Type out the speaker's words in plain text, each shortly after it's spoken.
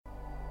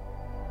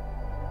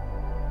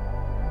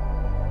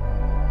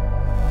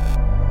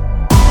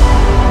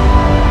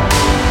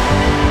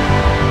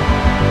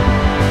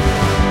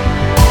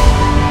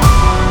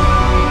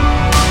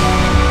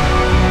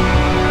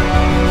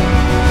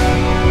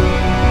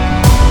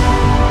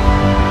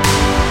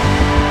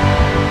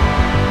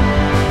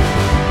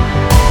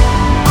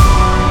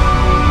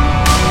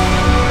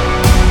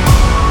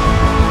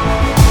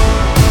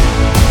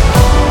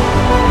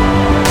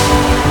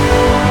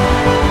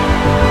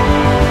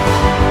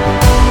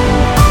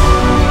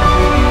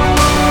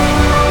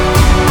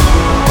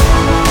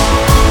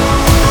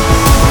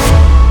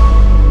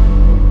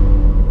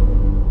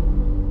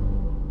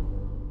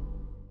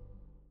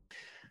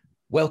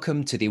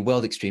Welcome to the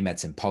World Extreme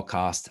Medicine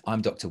podcast.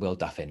 I'm Dr. Will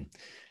Duffin.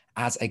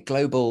 As a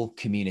global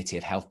community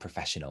of health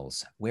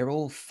professionals, we're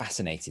all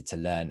fascinated to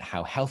learn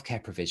how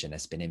healthcare provision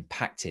has been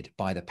impacted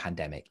by the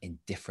pandemic in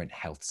different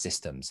health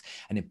systems.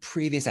 And in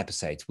previous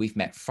episodes, we've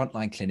met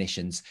frontline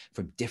clinicians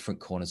from different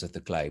corners of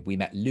the globe. We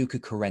met Luca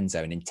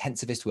Corenzo, an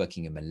intensivist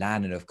working in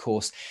Milan, and of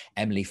course,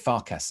 Emily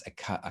Farkas, a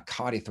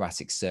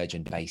cardiothoracic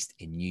surgeon based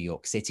in New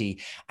York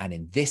City. And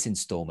in this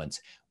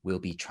installment, we'll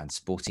be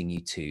transporting you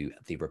to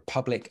the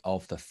Republic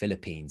of the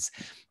Philippines.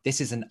 This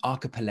is an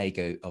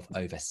archipelago of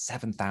over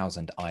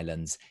 7,000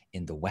 islands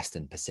in the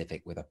Western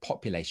Pacific with a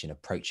population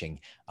approaching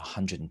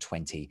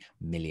 120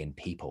 million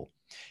people.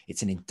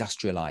 It's an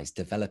industrialized,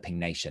 developing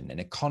nation, an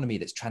economy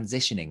that's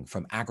transitioning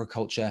from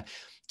agriculture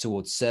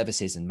towards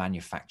services and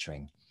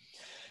manufacturing.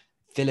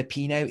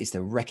 Filipino is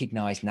the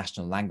recognized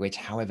national language.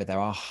 However, there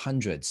are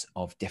hundreds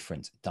of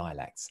different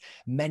dialects.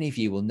 Many of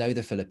you will know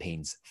the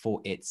Philippines for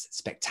its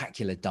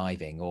spectacular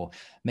diving, or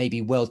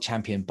maybe world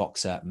champion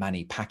boxer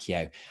Manny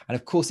Pacquiao. And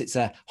of course, it's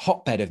a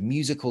hotbed of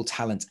musical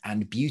talent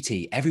and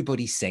beauty.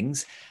 Everybody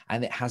sings,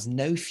 and it has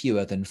no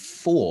fewer than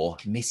 4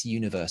 Miss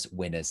Universe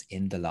winners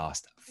in the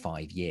last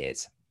 5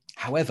 years.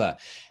 However,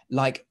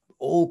 like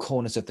all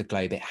corners of the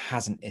globe, it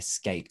hasn't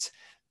escaped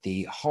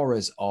the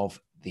horrors of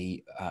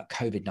the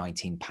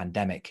COVID-19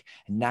 pandemic,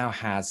 and now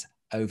has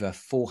over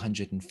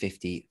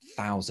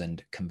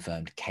 450,000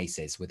 confirmed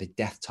cases, with a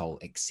death toll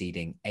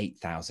exceeding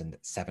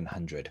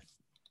 8,700.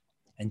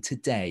 And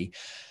today,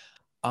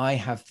 I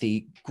have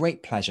the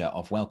great pleasure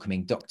of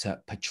welcoming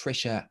Dr.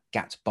 Patricia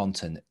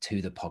Gatbonton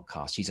to the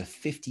podcast. She's a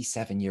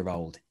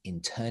 57-year-old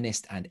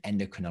internist and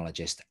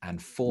endocrinologist and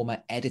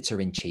former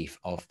editor-in-chief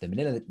of the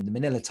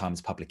Manila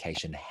Times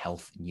publication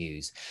Health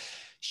News.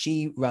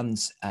 She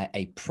runs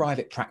a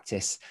private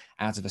practice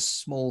out of a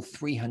small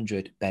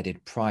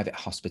 300-bedded private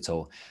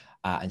hospital,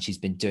 and she's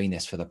been doing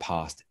this for the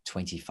past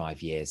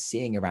 25 years,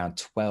 seeing around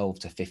 12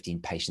 to 15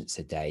 patients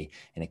a day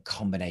in a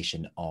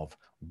combination of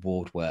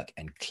ward work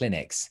and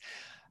clinics.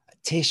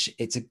 Tish,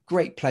 it's a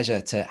great pleasure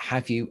to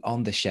have you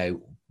on the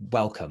show.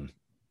 Welcome.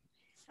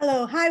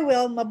 Hello. Hi,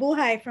 Will.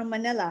 Mabuhay from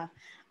Manila.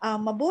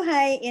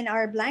 Mabuhay in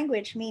our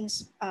language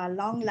means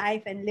long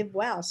life and live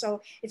well. So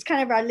it's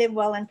kind of our live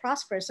well and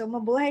prosper. So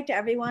mabuhay to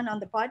everyone on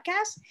the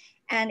podcast.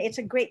 And it's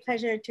a great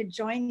pleasure to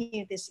join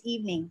you this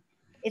evening.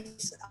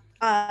 It's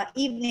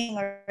evening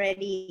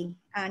already,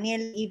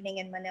 nearly evening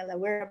in Manila.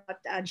 We're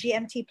about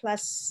GMT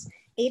plus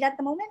 8 at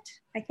the moment,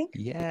 I think.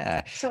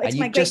 Yeah. So it's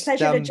my great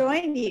pleasure to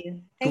join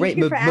you. Thank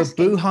you for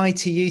asking. Mabuhay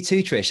to you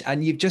too, Trish.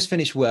 And you've just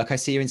finished work. I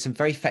see you're in some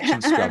very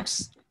fetching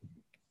scrubs.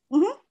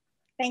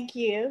 Thank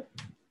you.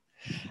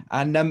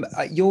 And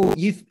I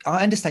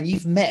understand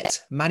you've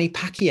met Manny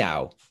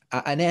Pacquiao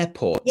at an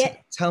airport. Yeah.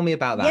 Tell me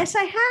about that. Yes,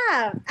 I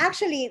have.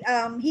 Actually,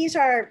 he's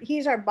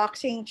our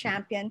boxing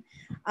champion.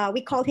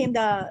 We call him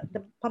the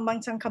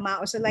Pambansang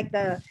Kamao. So like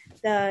the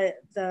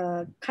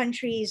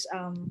country's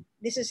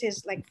this is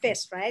his like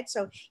fist, right?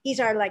 So he's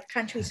our like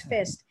country's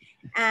fist.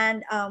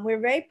 And we're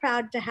very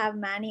proud to have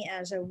Manny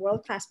as a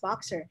world-class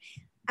boxer.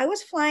 I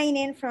was flying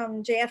in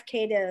from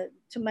JFK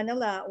to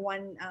Manila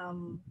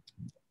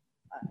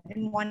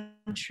in one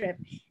trip,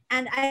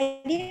 and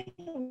I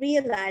didn't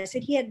realize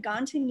that he had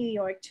gone to New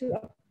York to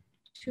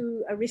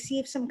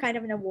receive some kind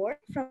of an award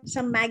from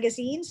some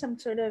magazine, some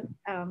sort of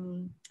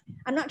I'm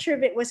not sure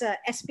if it was a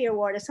SP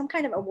award or some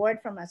kind of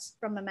award from a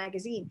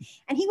magazine.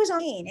 And he was on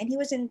plane, and he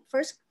was in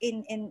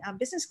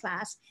business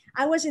class.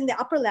 I was in the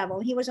upper level.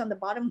 He was on the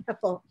bottom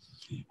level.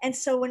 And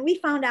so when we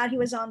found out he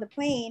was on the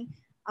plane,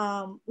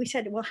 we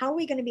said, well, how are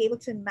we going to be able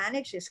to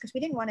manage this? Because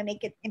we didn't want to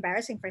make it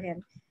embarrassing for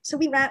him. So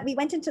we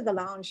went into the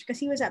lounge because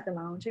he was at the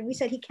lounge, and we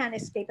said he can't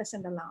escape us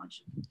in the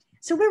lounge.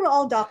 So we were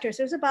all doctors.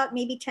 There was about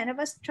maybe 10 of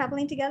us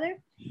traveling together.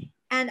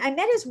 And I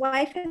met his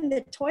wife in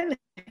the toilet.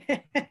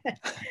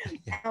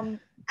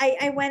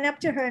 I went up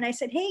to her and I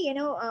said, hey,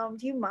 do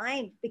you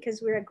mind?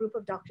 Because we're a group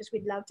of doctors,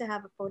 we'd love to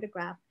have a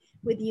photograph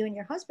with you and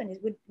your husband.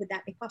 Would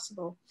that be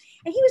possible?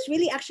 And he was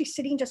really actually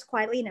sitting just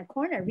quietly in a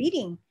corner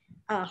reading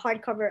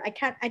hardcover.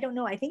 I don't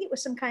know. I think it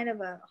was some kind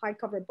of a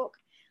hardcover book.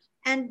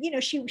 And,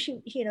 she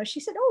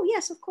said, oh,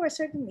 yes, of course,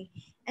 certainly.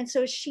 And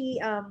so she,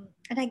 and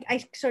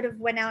I sort of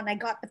went out and I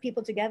got the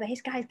people together. Hey,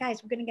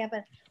 guys, we're going to have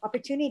an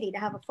opportunity to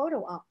have a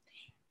photo op.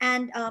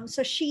 And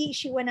so she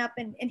went up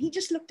and he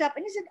just looked up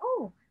and he said,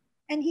 oh,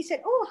 and he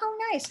said, oh, how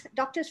nice.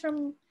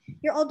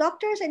 You're all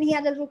doctors. And he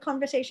had a little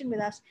conversation with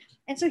us.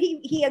 And so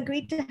he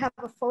agreed to have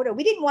a photo.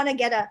 We didn't want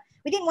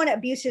to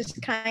abuse his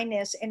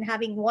kindness in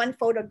having one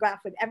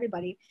photograph with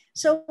everybody.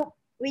 So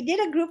we did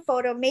a group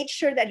photo, made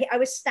sure that I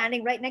was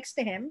standing right next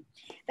to him.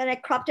 Then I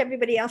cropped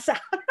everybody else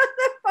out of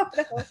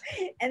the photo.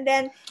 And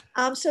then,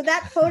 so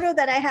that photo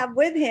that I have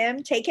with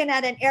him, taken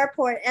at an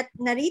airport at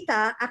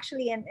Narita,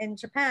 actually in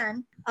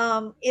Japan,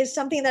 is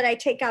something that I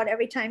take out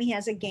every time he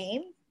has a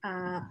game.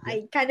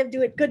 I kind of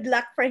do it good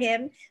luck for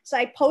him. So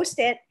I post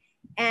it,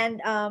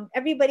 and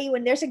everybody,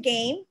 when there's a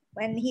game,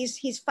 when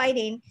he's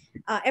fighting,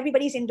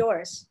 everybody's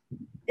indoors.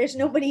 There's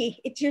nobody.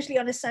 It's usually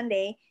on a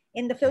Sunday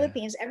in the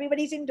Philippines.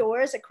 Everybody's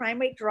indoors. The crime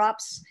rate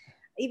drops.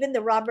 Even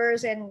the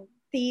robbers and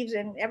thieves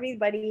and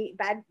everybody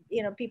bad,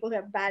 people who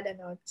have bad,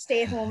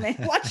 stay at home and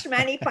watch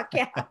Manny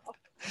Pacquiao.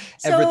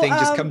 So, everything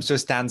just comes to a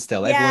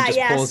standstill. Everyone just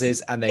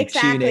pauses and they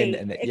tune in.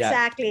 And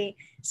exactly.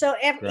 So,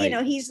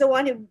 he's the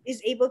one who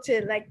is able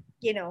to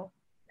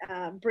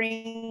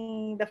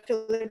bring the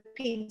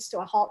Philippines to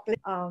a halt.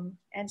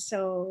 And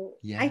so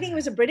I think it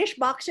was a British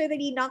boxer that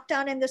he knocked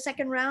down in the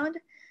second round.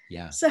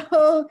 Yeah.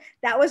 So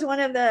that was one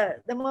of the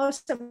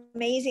most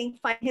amazing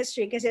fight in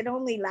history, because it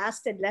only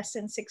lasted less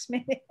than 6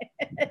 minutes.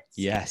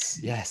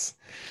 Yes.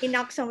 He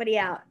knocked somebody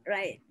out,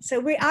 right? So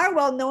we are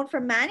well known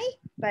for Manny,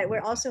 but we're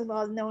also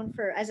well known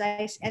for,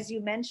 as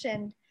you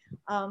mentioned,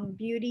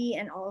 beauty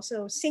and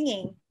also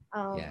singing.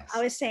 I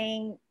was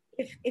saying,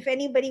 if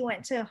anybody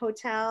went to a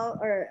hotel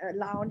or a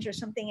lounge or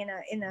something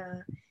in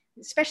a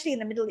especially in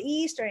the Middle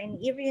East or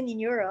even in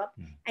Europe,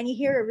 and you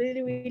hear a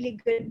really, really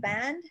good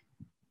band,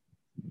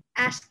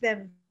 ask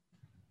them.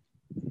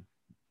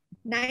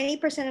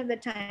 90% of the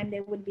time,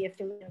 they would be a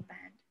Filipino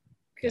band,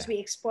 because we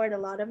export a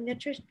lot of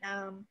nutrition.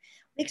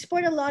 We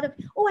export a lot of.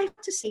 Oh, I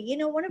have to say,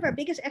 one of our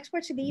biggest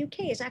exports to the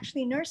UK is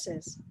actually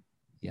nurses.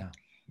 Yeah.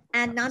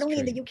 And not only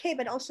in the UK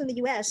but also in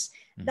the US,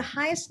 the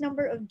highest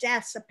number of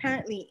deaths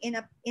apparently in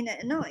a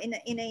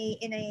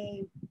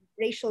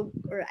racial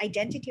or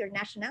identity or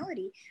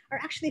nationality are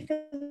actually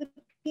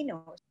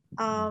Filipinos.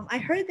 I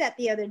heard that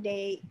the other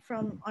day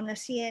on a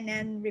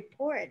CNN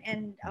report,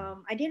 and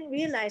I didn't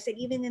realize that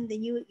even in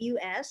the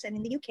US and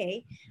in the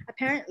UK,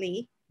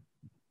 apparently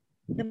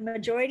the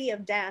majority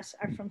of deaths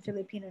are from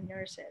Filipino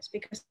nurses,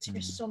 because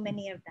there's so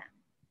many of them.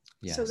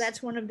 Yes. So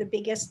that's one of the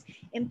biggest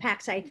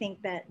impacts, I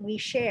think, that we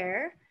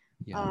share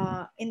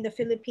in the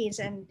Philippines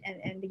and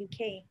the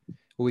UK.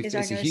 Well, it's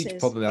a huge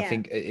problem, I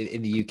think,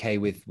 in the UK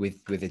with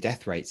the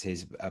death rates.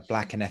 Is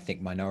Black and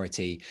ethnic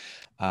minority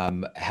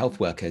health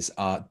workers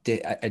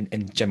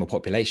and general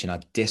population are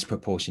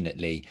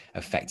disproportionately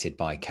affected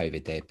by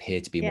COVID. They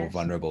appear to be more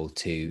vulnerable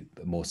to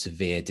more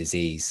severe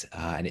disease,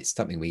 and it's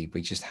something we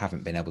just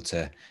haven't been able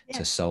to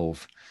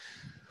solve.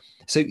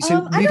 So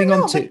moving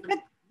on to.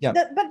 Yeah.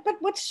 But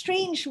what's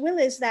strange, Will,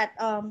 is that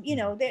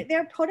there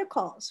are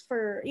protocols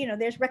for,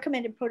 there's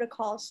recommended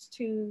protocols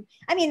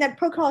that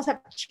protocols have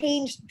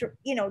changed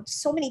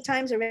so many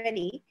times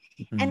already,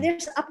 and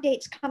there's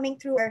updates coming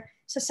through our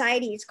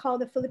society. It's called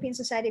the Philippine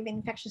Society of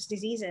Infectious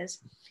Diseases,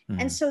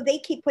 and so they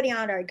keep putting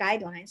out our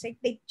guidelines.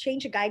 They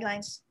change the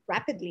guidelines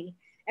rapidly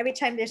every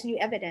time there's new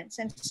evidence,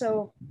 and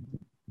so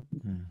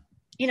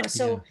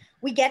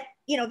we get,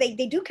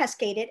 they do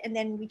cascade it, and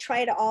then we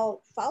try to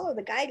all follow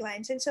the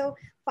guidelines. And so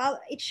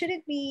it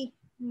shouldn't be,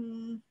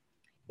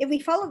 if we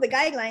follow the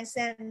guidelines,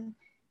 then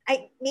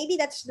maybe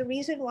that's the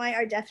reason why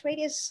our death rate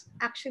is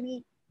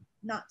actually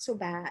not so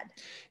bad.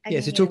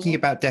 So talking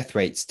about death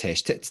rates,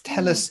 Tish,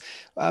 tell us,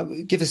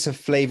 give us a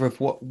flavor of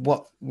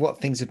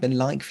what things have been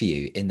like for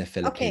you in the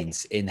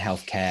Philippines in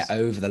healthcare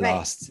over the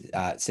last,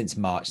 since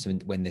March,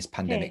 when this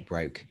pandemic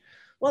broke.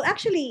 Well,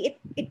 actually,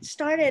 it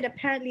started,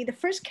 apparently, the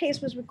first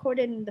case was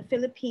recorded in the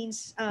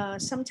Philippines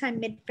sometime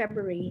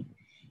mid-February.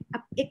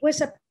 It was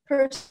a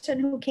person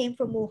who came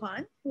from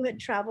Wuhan, who had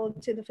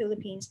traveled to the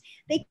Philippines.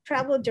 They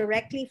traveled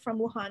directly from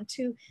Wuhan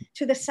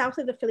to the south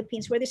of the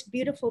Philippines, where this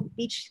beautiful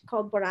beach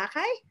called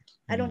Boracay.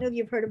 I don't know if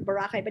you've heard of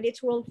Boracay, but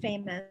it's world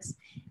famous.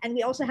 And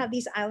we also have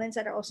these islands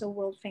that are also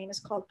world famous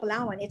called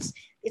Palawan.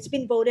 It's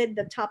been voted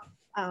the top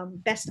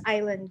best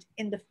island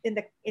in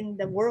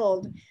the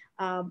world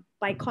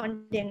by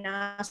Condé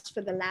Nast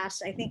for the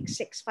last, I think,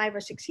 5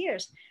 or 6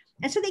 years.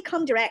 And so they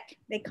come direct,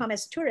 they come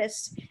as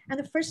tourists. And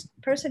the first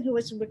person who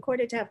was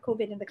recorded to have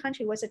COVID in the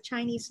country was a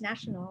Chinese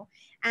national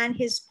and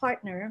his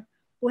partner,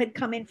 who had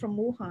come in from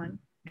Wuhan.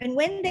 And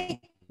when they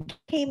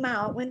came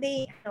out,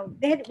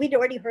 we'd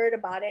already heard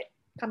about it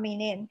coming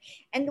in.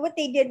 And what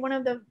they did, one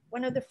of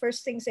the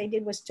first things they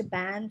did was to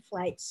ban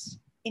flights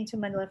into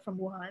Manila from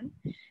Wuhan.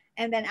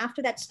 And then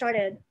after that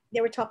started, they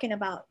were talking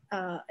about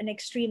an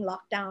extreme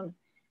lockdown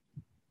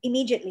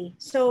immediately.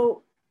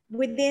 So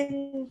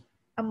within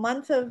a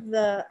month of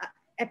the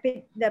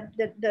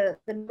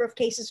number of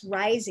cases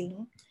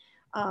rising,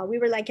 we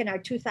were like in our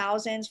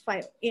 2000s,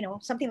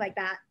 something like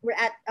that. We're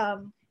at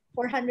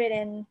 400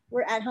 and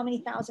we're at how many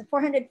thousand?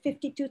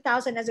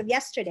 452,000 as of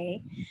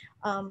yesterday.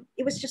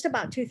 It was just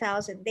about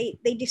 2,000.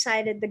 They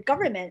decided, the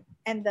government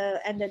and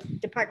the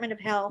Department of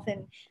Health,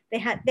 and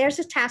there's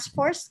a task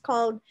force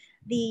called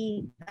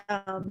the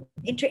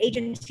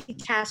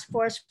Interagency Task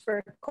Force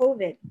for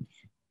COVID.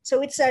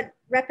 So it's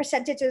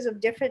representatives of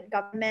different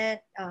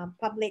government,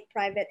 public,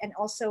 private, and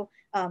also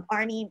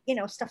Army,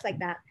 stuff like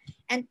that.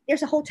 And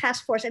there's a whole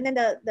task force. And then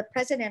the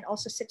president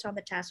also sits on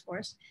the task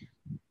force.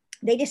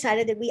 They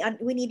decided that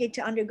we needed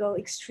to undergo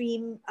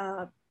extreme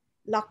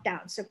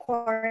lockdown, so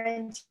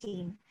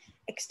quarantine,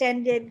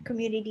 extended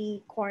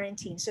community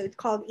quarantine. So it's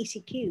called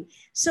ECQ.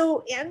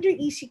 So under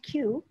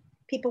ECQ,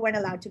 people weren't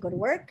allowed to go to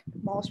work.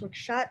 Malls were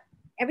shut.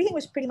 Everything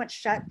was pretty much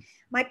shut.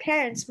 My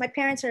parents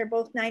are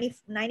both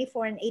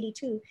 94 and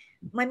 82.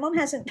 My mom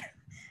hasn't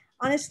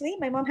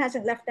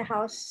left the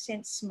house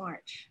since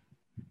March.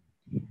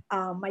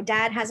 My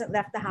dad hasn't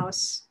left the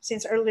house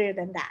since earlier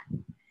than that.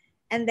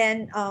 And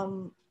then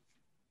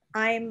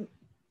I'm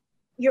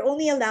you're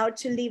only allowed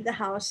to leave the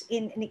house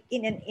in an,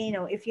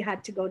 if you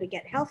had to go to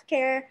get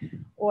healthcare,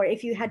 or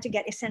if you had to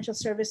get essential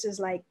services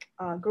like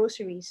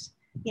groceries,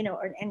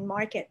 and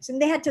markets, and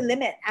they had to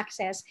limit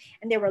access,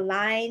 and there were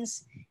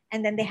lines,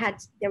 and then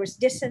there was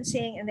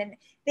distancing, and then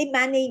they've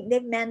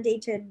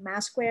mandated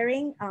mask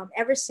wearing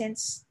ever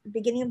since the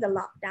beginning of the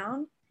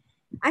lockdown.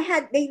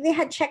 They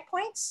had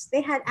checkpoints.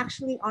 They had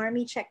actually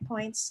army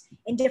checkpoints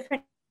in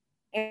different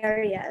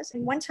areas,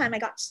 and one time I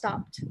got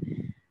stopped.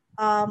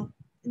 um,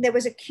 there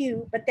was a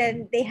queue, but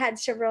then they had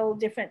several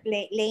different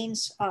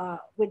lanes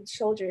with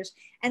soldiers.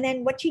 And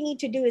then what you need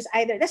to do is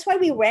either, that's why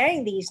we're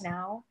wearing these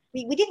now.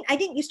 I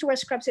didn't used to wear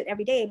scrub suit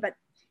every day, but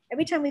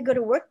every time we go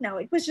to work now,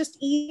 it was just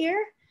easier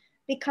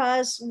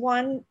because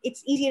one,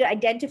 it's easy to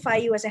identify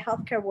you as a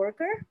healthcare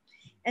worker.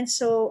 And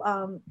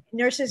so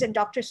nurses and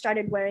doctors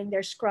started wearing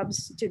their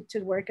scrubs to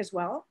work as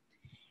well.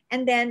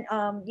 And then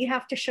you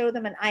have to show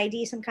them an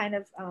ID, some kind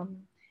of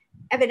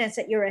evidence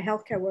that you're a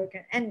healthcare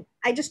worker. And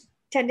I just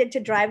tended to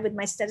drive with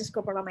my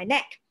stethoscope around my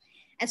neck.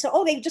 And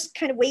so, they just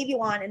kind of wave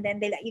you on and then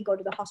they let you go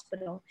to the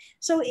hospital.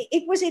 So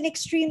it was an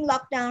extreme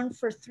lockdown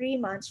for 3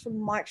 months, from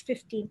March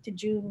 15th to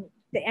June,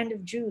 the end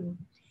of June.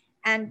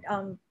 And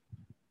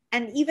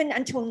even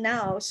until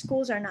now,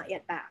 schools are not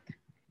yet back.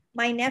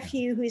 My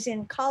nephew, who's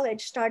in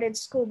college, started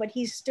school, but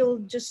he's still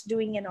just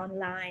doing it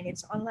online.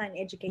 It's online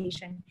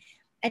education.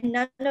 And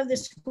none of the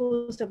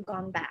schools have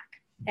gone back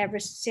ever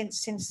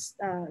since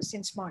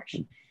March.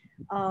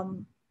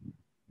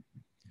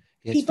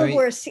 People who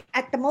are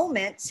at the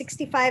moment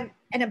 65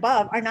 and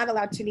above are not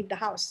allowed to leave the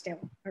house still,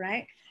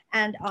 right?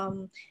 And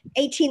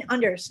 18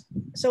 unders,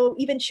 so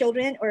even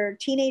children or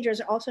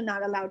teenagers are also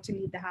not allowed to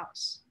leave the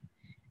house.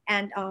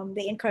 And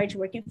they encourage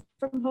working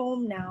from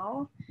home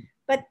now.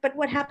 But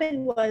what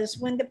happened was,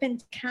 when the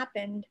pandemic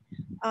happened,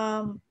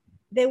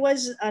 there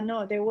was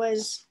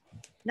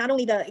not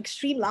only the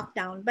extreme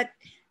lockdown, but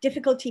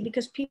difficulty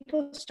because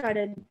people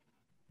started,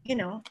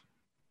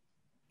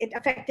 it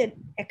affected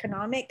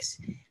economics.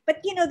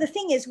 But the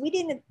thing is,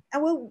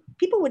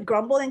 people would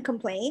grumble and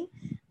complain.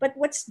 But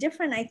what's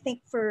different, I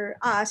think, for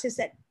us is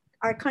that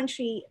my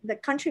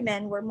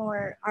countrymen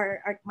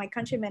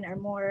are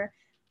more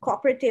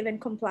cooperative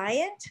and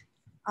compliant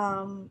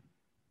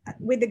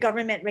with the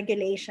government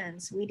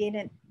regulations. We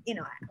didn't,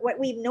 what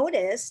we've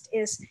noticed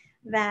is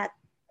that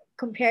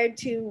compared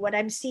to what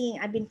I'm seeing,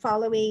 I've been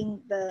following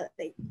the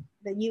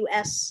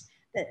US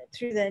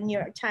through the New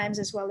York Times,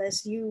 as well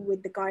as you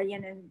with the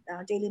Guardian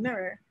and Daily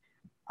Mirror.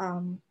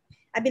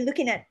 I've been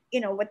looking at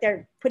what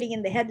they're putting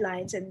in the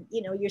headlines, and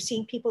you're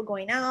seeing people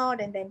going out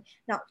and then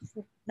not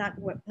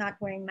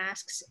wearing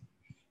masks.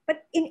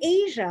 But in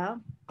Asia,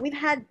 we've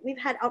had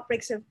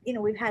outbreaks of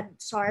we've had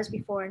SARS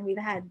before, and we've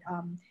had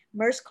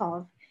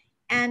MERS-CoV,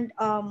 and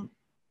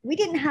we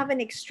didn't have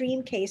an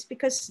extreme case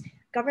because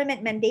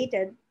government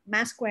mandated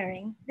mask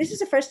wearing. This is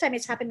the first time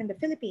it's happened in the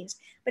Philippines,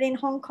 but in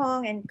Hong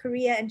Kong and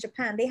Korea and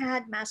Japan, they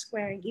had mask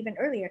wearing even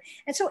earlier.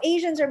 And so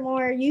Asians are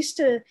more used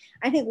to,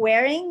 I think,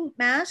 wearing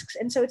masks.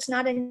 And so it's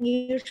not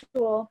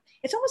unusual.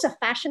 It's almost a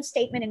fashion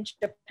statement in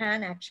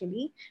Japan,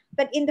 actually.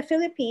 But in the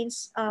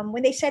Philippines,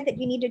 when they said that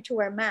you needed to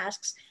wear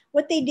masks,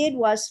 what they did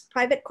was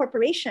private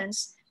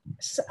corporations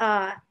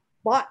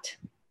bought,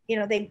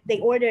 they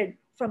ordered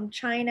from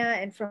China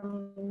and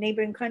from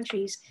neighboring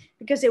countries,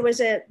 because there was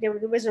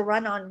a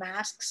run on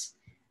masks,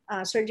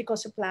 surgical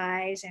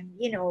supplies, and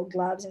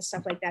gloves and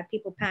stuff like that.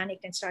 People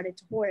panicked and started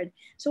to hoard.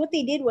 So what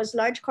they did was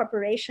large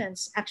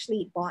corporations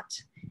actually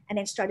bought and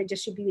then started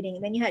distributing.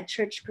 And then you had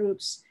church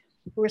groups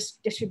who were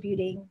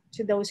distributing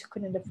to those who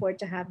couldn't afford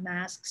to have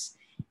masks.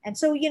 And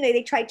so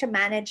they tried to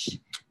manage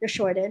the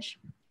shortage.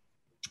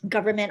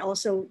 Government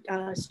also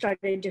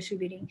started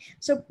distributing.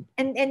 So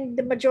and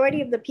the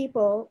majority of the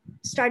people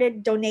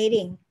started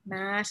donating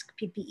masks,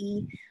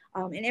 PPE.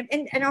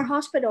 And our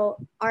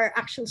hospital, our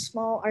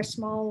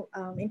small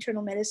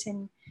internal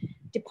medicine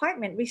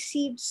department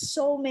received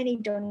so many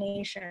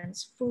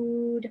donations,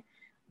 food,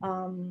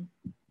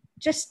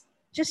 just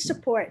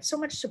support, so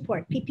much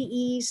support,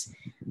 PPEs,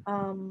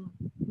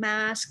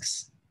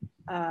 masks,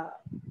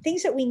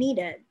 things that we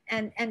needed.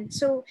 And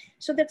so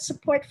that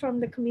support from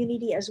the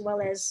community as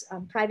well as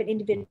private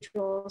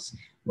individuals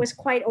was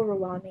quite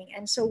overwhelming.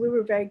 And so we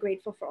were very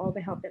grateful for all the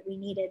help that we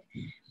needed.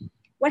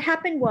 What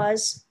happened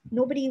was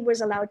nobody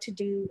was allowed to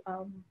do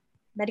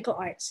medical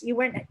arts.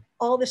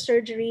 All the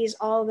surgeries,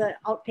 all the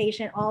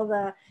outpatient, all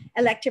the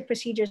elective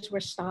procedures were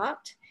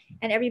stopped,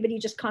 and everybody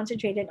just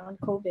concentrated on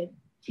COVID.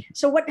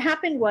 So what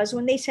happened was,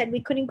 when they said we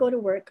couldn't go to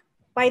work,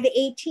 by the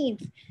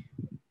 18th,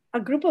 a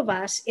group of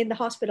us in the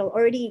hospital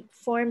already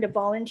formed a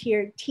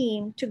volunteer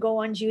team to go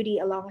on duty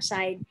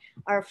alongside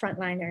our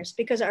frontliners,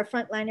 because our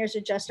frontliners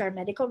are just our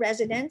medical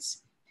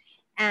residents.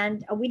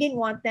 And we didn't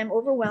want them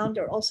overwhelmed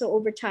or also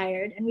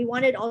overtired. And we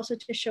wanted also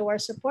to show our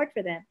support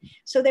for them.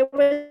 So there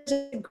was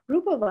a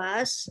group of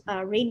us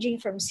ranging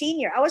from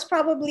senior.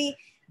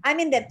 I'm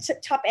in the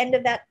top end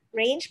of that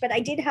range, but I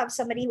did have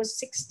somebody who was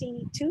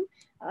 62,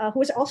 who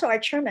was also our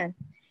chairman,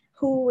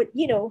 who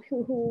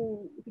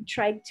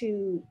tried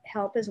to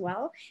help as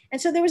well.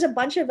 And so there was a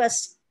bunch of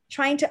us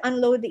trying to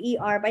unload the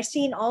ER by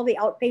seeing all the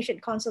outpatient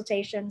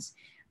consultations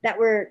that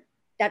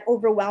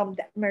overwhelmed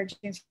the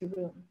emergency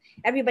room.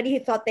 Everybody who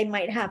thought they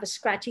might have a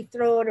scratchy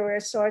throat or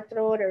a sore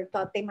throat or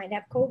thought they might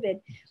have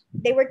COVID,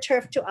 they were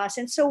turfed to us.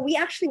 And so we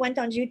actually went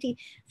on duty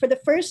for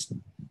the first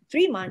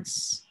 3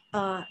 months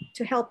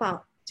to help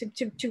out,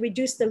 to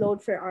reduce the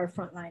load for our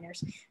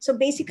frontliners. So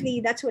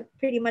basically, that's what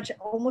pretty much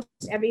almost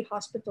every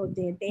hospital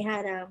did. They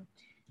had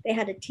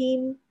a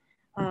team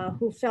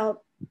who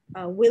felt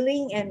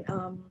willing, and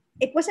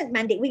it wasn't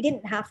mandate. We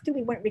didn't have to.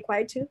 We weren't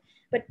required to,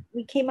 but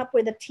we came up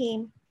with a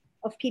team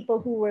of people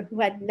who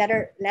had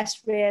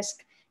less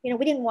risk.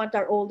 We didn't want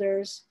our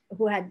olders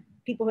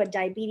people who had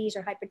diabetes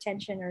or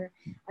hypertension, or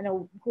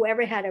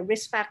whoever had a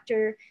risk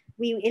factor.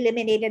 We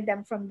eliminated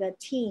them from the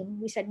team.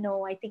 We said,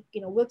 no, I think,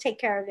 we'll take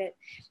care of it.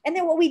 And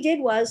then what we did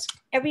was,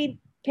 every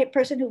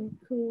person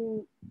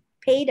who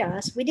paid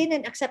us, we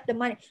didn't accept the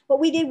money. What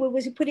we did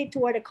was we put it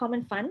toward a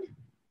common fund,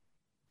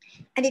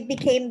 and it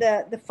became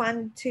the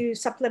fund to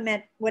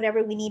supplement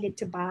whatever we needed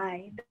to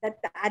buy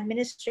that the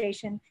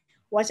administration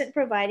wasn't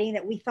providing,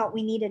 that we thought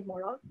we needed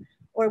more of,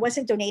 or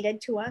wasn't donated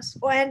to us.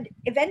 And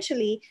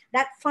eventually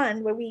that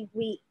fund where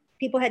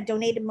people had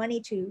donated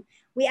money to,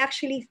 we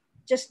actually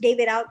just gave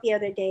it out the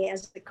other day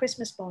as the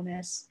Christmas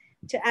bonus,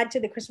 to add to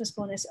the Christmas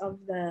bonus of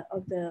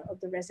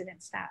the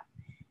resident staff.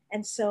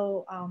 And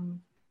so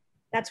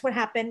that's what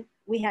happened.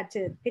 We had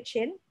to pitch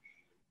in.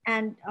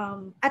 And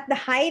at the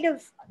height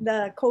of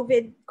the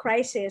COVID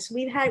crisis,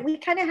 we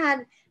kind of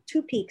had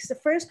two peaks. The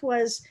first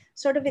was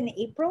sort of in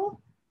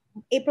April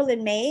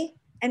and May.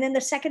 And then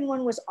the second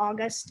one was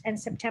August and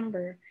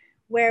September,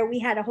 where we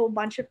had a whole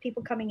bunch of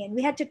people coming in.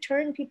 We had to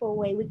turn people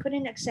away. We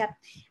couldn't accept,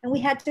 and we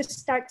had to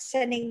start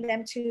sending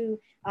them to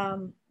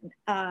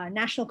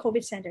National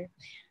COVID Center.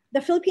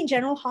 The Philippine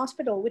General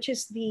Hospital, which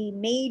is the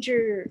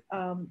major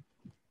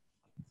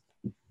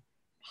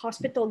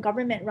hospital,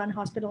 government-run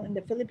hospital in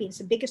the Philippines,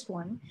 the biggest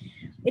one.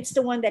 It's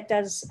the one that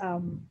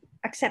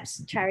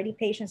accepts charity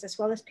patients as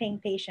well as paying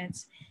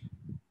patients.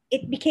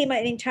 It became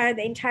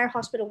the entire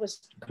hospital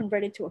was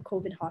converted to a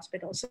COVID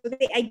hospital. So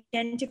they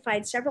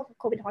identified several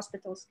COVID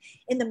hospitals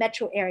in the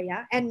metro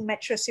area, and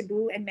Metro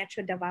Cebu and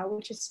Metro Davao,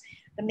 which is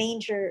the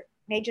major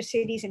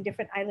cities in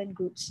different island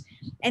groups.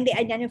 And they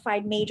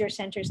identified major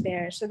centers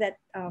there, so that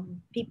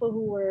people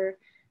who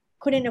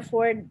couldn't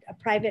afford a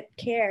private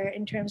care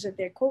in terms of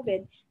their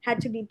COVID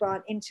had to be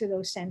brought into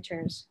those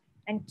centers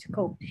and to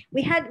cope.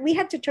 We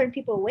had to turn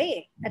people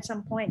away at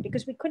some point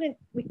because we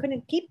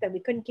couldn't keep them. We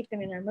couldn't keep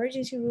them in an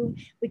emergency room.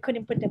 We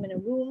couldn't put them in a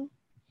room,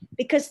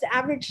 because the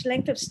average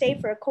length of stay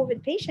for a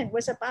COVID patient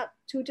was about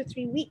 2 to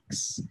 3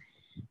 weeks.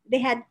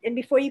 And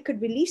before you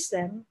could release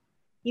them,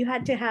 you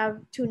had to have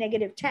 2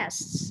 negative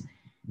tests.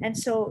 And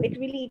so it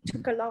really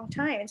took a long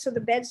time. And so the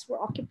beds were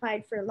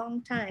occupied for a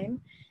long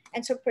time.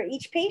 And so for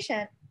each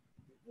patient,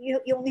 you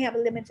only have a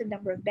limited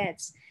number of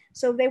beds.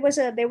 So there was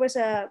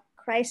a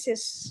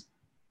crisis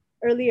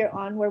earlier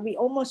on where we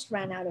almost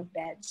ran out of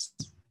beds.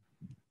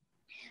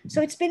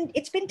 So it's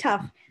been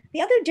tough.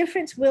 The other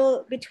difference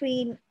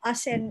between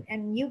us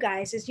and you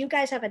guys is you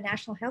guys have a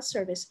national health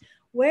service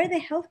where the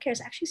healthcare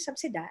is actually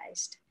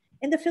subsidized.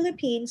 In the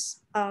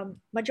Philippines,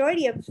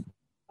 majority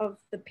of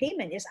the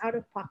payment is out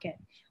of pocket.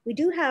 We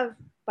do have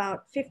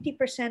about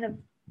 50% of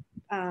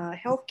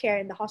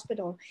healthcare in the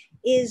hospital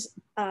is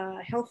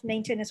health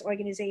maintenance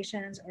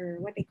organizations, or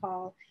what they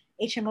call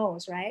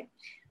HMOs, right?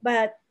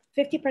 But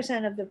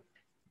 50% of the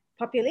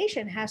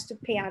population has to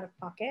pay out of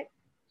pocket.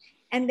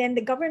 And then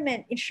the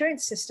government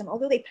insurance system,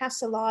 although they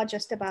passed a law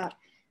just about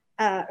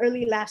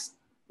late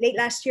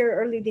last year,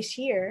 early this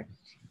year,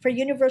 for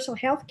universal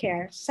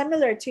healthcare,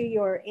 similar to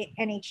your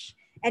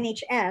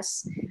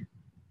NHS,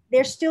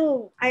 they're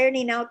still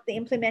ironing out the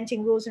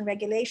implementing rules and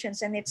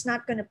regulations, and it's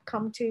not going to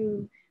come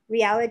to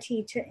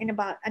reality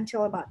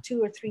until about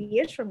 2 or 3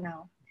 years from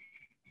now.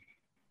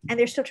 And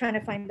they're still trying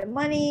to find the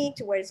money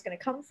to where it's going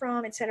to come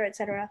from, et cetera, et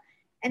cetera.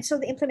 And so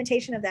the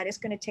implementation of that is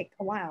going to take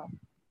a while.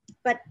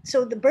 But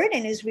so the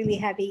burden is really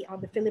heavy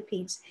on the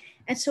Philippines.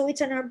 And so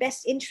it's in our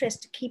best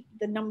interest to keep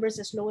the numbers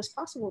as low as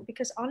possible,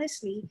 because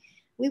honestly,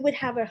 we would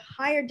have a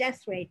higher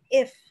death rate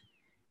if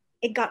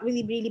it got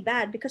really, really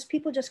bad, because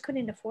people just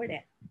couldn't afford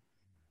it.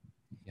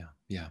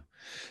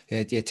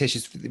 Yeah, Tish,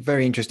 it's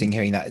very interesting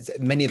hearing that.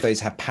 Many of those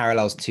have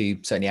parallels to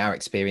certainly our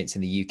experience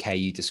in the UK.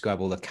 You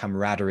describe all the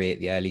camaraderie at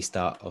the early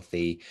start of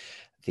the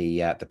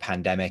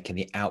pandemic and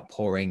the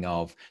outpouring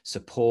of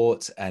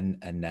support and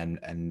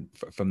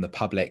from the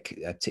public,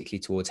 particularly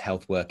towards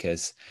health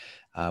workers.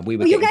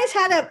 You guys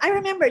had I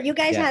remember you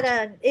guys had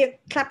a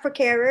clap for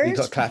carers. We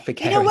got clap for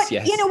carers.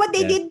 You know what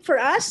they did for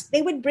us?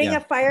 They would bring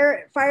a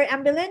fire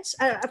ambulance,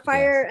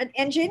 an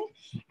engine,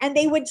 and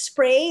they would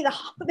spray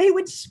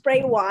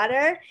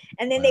water,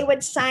 and then they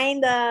would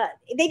sign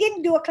they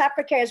didn't do a clap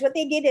for carers. What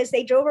they did is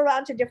they drove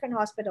around to different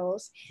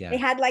hospitals. They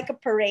had like a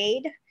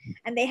parade,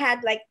 and they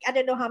had like, I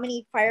don't know how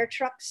many fire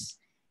trucks,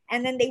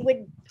 and then they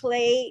would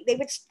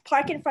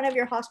park in front of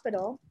your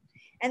hospital.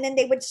 And then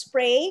they would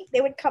spray, they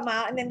would come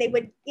out, and then they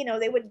would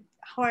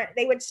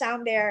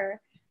sound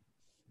their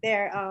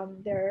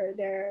what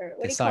The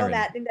do you call siren.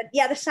 that?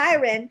 Yeah, the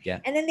siren. Yeah.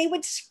 And then they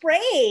would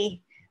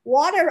spray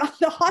water on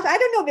the hot. I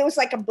don't know if it was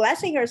like a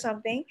blessing or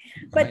something,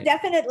 but Right.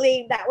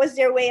 definitely that was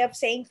their way of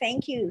saying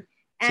thank you.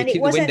 So And it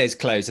keep the wasn't. windows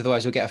closed,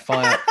 otherwise you'll get a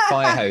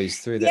fire hose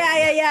through the.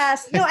 Yeah.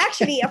 No,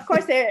 actually, of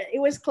course, it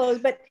was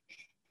closed. But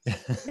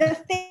the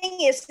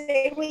thing is,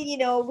 they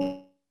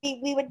would,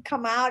 we would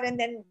come out, and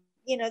then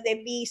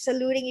they'd be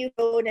saluting you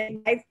road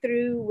and drive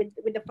through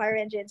with the fire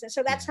engines, and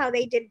so that's how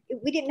they did.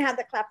 We didn't have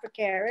the clap for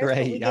carers, but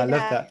we Great, I did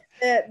love have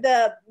that.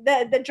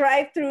 the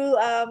drive through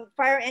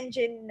fire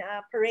engine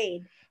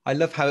parade. I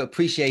love how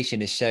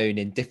appreciation is shown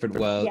in different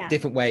Yeah,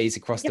 different ways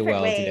across the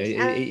different world.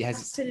 ways. It has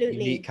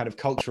Absolutely. unique kind of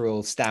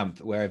cultural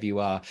stamp wherever you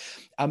are.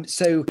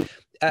 So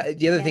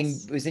the other thing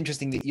was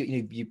interesting that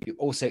you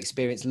also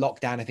experienced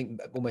lockdown. I think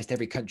almost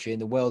every country in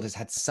the world has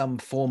had some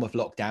form of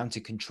lockdown to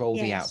control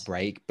the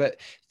outbreak.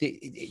 But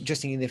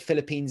interesting, in the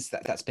Philippines,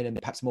 that's been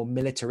perhaps a more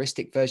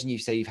militaristic version. You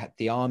say you've had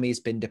the army has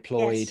been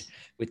deployed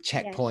with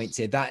checkpoints.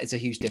 Yeah, that is a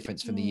huge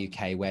difference from the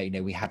UK, where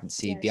we haven't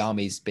seen the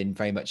army's been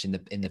very much in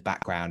the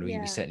background. We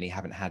certainly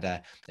haven't had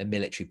a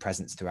military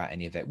presence throughout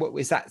any of it.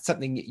 Is that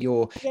something that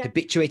you're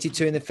habituated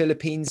to in the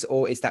Philippines,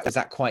 or was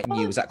that quite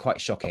new? Was that quite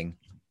shocking?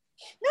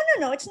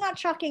 No, it's not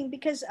shocking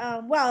because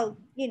well,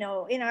 in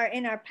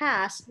our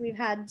past we've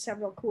had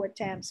several coup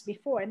attempts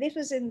before. This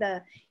was in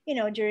the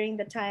during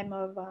the time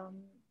of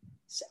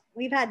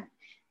we've had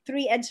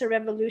 3 EDSA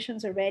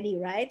revolutions already,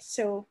 right?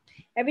 So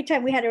every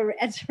time we had a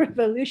EDSA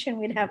revolution,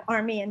 we'd have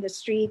army in the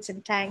streets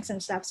and tanks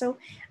and stuff. So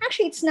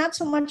actually it's not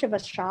so much of a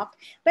shock,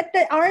 but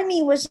the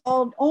army was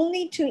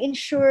only to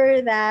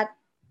ensure that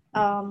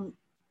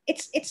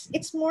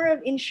it's more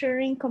of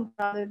ensuring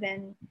rather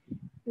than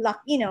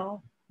luck,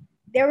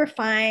 there were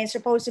fines,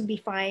 supposed to be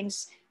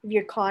fines if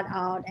you're caught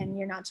out and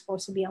you're not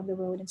supposed to be on the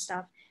road and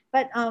stuff.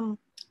 But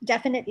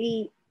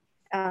definitely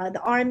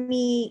the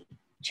army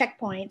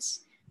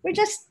checkpoints were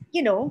just,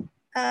 we don't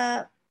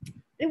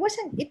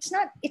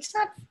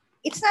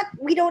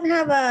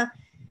have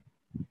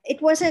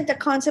it wasn't a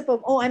concept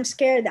of, oh, I'm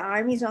scared, the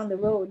army's on the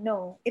road.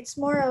 No, it's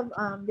more of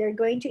they're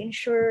going to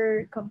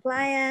ensure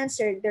compliance.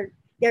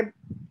 They're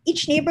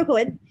each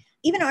neighborhood,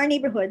 even our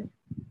neighborhood,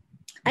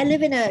 I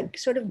live in a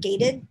sort of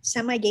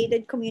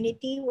semi-gated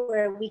community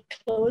where we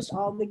closed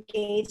all the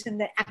gates and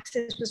the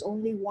access was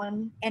only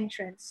one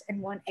entrance and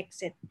one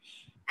exit.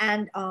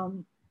 And,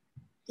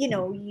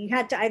 you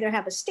had to either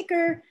have a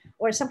sticker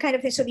or some kind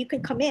of thing so you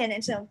can come in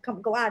and so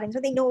go out. And so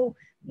they know,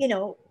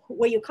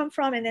 where you come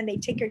from, and then they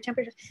take your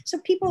temperature. So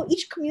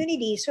each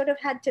community sort of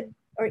had to,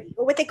 or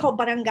what they call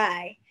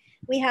barangay.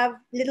 We have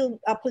little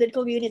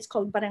political units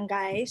called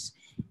barangays,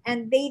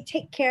 and they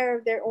take care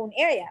of their own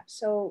area.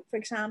 So, for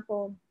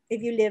example,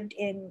 if you live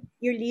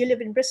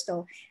in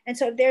Bristol, and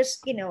so there's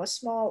a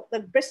small,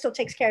 Bristol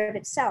takes care of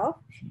itself,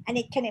 and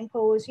it can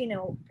impose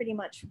pretty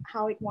much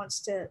how it wants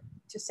to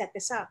set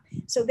this up.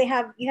 So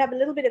you have a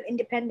little bit of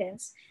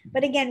independence,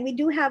 but again, we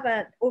do have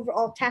an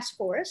overall task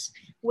force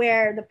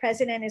where the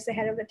president is the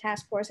head of the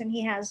task force, and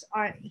he has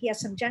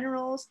some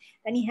generals,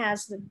 then he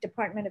has the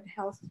Department of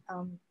Health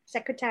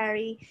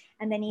secretary,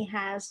 and then he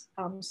has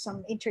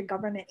some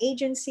intergovernment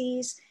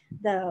agencies,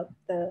 the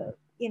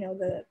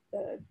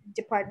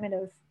Department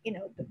of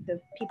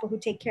the people who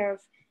take care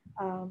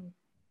of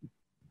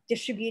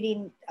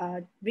distributing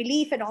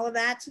relief and all of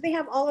that. So they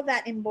have all of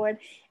that in board,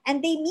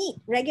 and they meet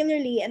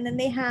regularly, and then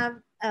they have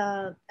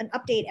an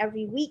update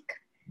every week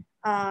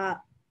on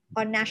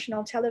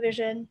national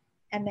television.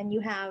 And then you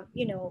have,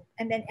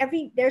 and then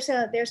there's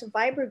a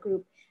Viber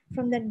group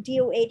from the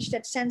DOH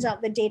that sends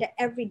out the data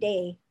every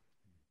day.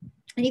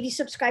 And if you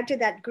subscribe to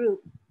that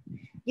group,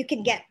 you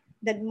can get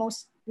the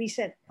most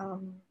recent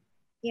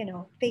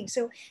thing.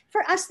 So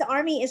for us, the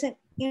army isn't,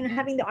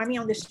 having the army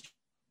on the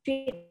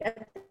street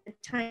at the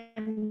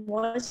time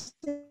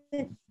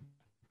wasn't.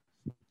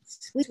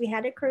 We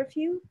had a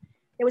curfew.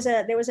 There was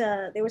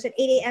an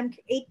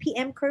 8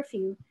 p.m.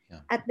 curfew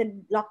at the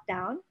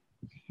lockdown,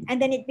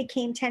 and then it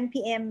became 10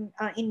 p.m.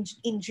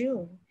 In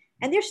June.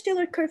 And there's still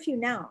a curfew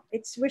now.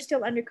 We're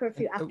still under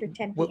curfew after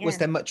 10 p.m. Was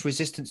there much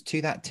resistance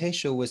to that,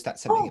 Tish, or was that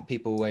something that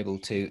people were able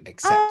to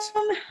accept?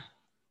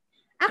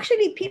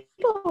 Actually,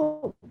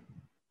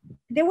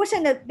 there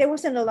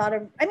wasn't a lot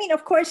of, I mean,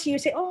 of course you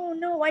say, oh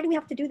no, why do we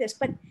have to do this?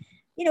 But,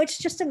 it's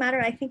just a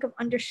matter, I think, of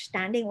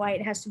understanding why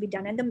it has to be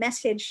done. And the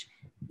message,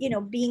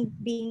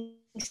 being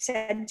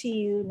said to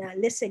you, now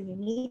listen,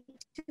 we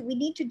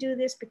need to do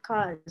this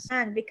because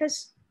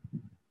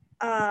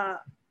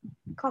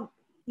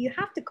you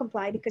have to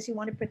comply because you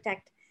want to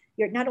protect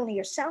not only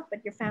yourself,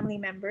 but your family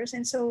members.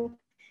 And so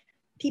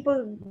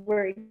people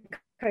were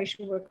encouraged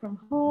to work from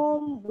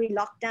home. We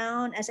locked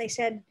down. As I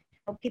said,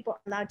 people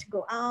are allowed to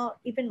go out.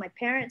 Even my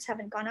parents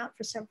haven't gone out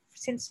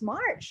since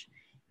March.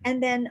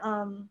 And then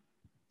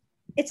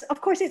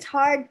it's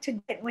hard to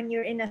get when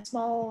you're in a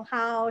small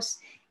house.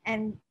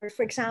 And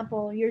for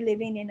example, you're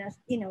living in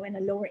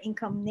a lower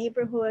income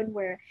neighborhood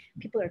where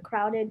people are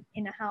crowded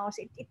in a house.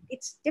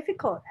 It's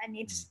difficult, and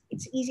it's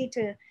easy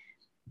to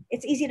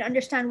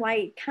understand why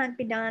it can't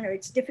be done, or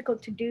it's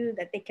difficult to do,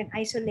 that they can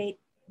isolate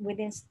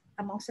within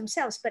amongst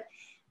themselves. But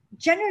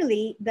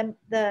generally,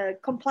 the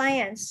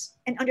compliance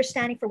and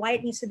understanding for why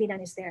it needs to be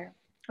done is there.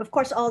 Of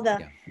course, all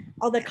the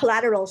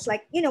collaterals,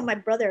 like, you know, my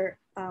brother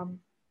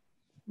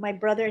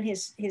and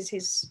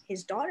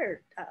his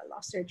daughter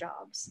lost their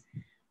jobs.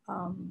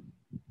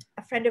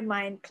 A friend of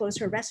mine closed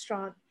her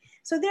restaurant.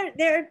 So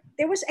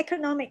there's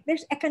economic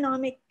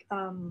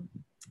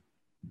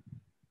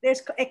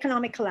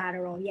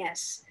collateral,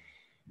 yes.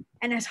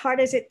 And as hard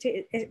as it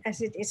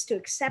is to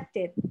accept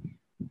it,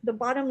 the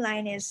bottom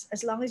line is,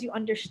 as long as you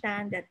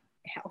understand that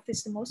health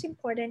is the most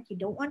important, you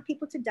don't want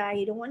people to die,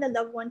 you don't want a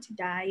loved one to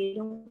die, you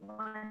don't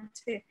want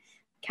to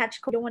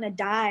catch COVID, you don't want to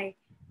die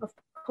of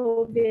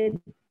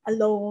COVID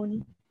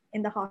alone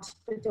in the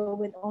hospital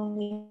with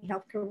only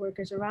healthcare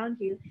workers around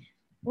you.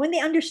 When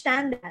they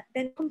understand that,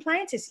 then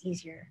compliance is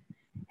easier.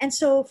 And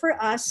so for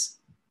us,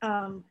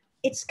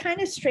 it's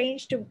kind of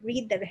strange to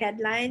read the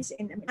headlines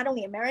in not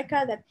only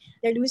America that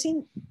they're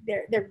losing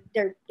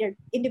their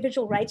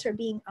individual rights are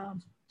being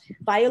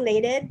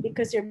violated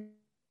because they're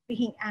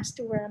being asked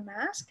to wear a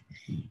mask,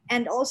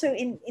 and also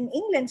in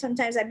England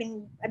sometimes I've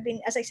been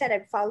as I said,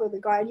 I follow the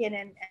Guardian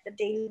and the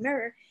Daily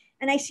Mirror,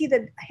 and I see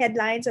the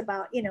headlines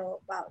about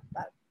about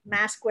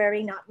mask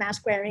wearing, not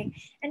mask wearing,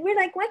 and we're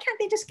like, why can't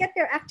they just get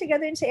their act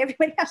together and say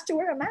everybody has to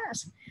wear a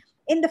mask?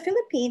 In the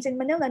Philippines, in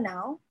Manila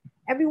now,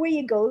 everywhere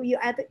you go, you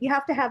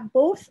have to have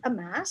both a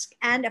mask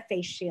and a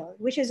face shield,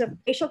 which is a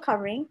facial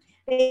covering.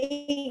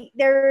 They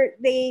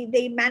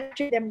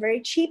manufacture them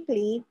very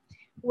cheaply,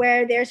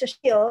 where there's a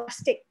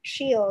plastic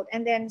shield,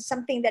 and then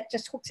something that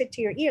just hooks it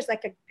to your ears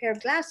like a pair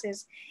of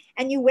glasses,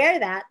 and you wear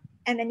that,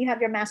 and then you have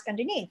your mask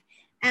underneath,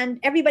 and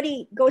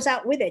everybody goes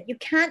out with it. You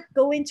can't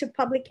go into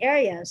public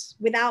areas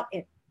without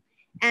it.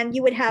 And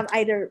you would have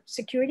either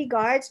security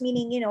guards,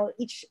 meaning,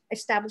 each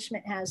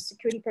establishment has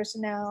security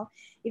personnel.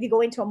 If you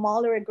go into a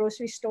mall or a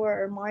grocery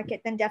store or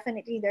market, then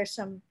definitely there's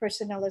some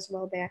personnel as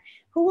well there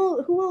who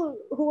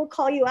will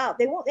call you out.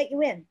 They won't let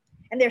you in.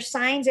 And there's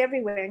signs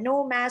everywhere: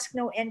 no mask,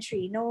 no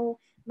entry; no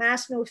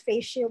mask, no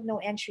face shield, no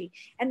entry.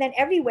 And then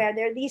everywhere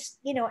there are these,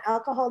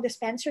 alcohol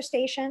dispenser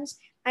stations,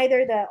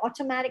 either the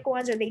automatic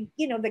ones or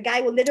the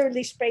guy will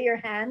literally spray your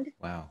hand.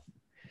 Wow.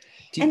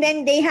 And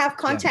then they have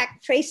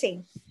contact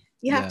tracing.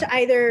 You have to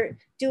either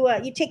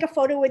you take a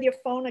photo with your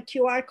phone, a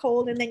QR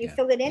code, and then you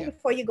fill it in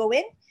before you go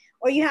in,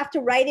 or you have to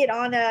write it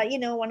on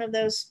one of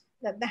those,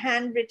 the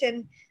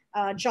handwritten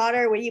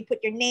jotter where you put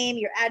your name,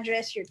 your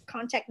address, your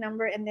contact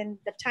number, and then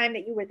the time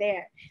that you were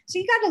there. So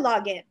you got to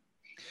log in.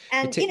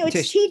 And,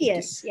 it's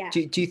tedious.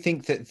 Do you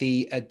think that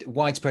the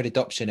widespread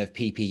adoption of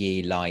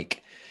PPE,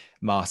 like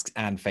masks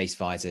and face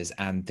visors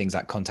and things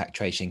like contact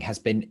tracing, has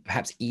been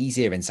perhaps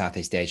easier in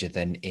Southeast Asia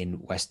than in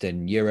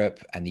Western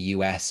Europe and the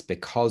US,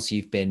 because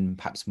you've been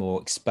perhaps more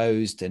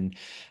exposed and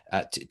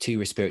to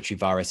respiratory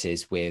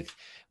viruses with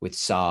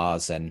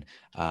SARS and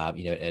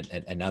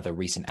and other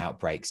recent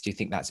outbreaks? Do you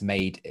think that's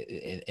made,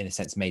 in a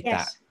sense,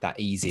 that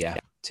easier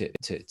for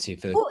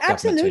the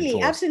government to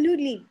enforce?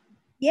 Absolutely.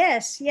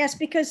 Yes,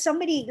 because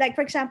somebody, like,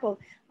 for example,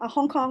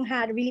 Hong Kong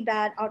had a really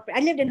bad outbreak.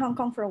 I lived in Hong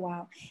Kong for a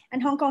while,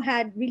 and Hong Kong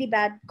had really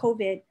bad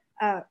COVID,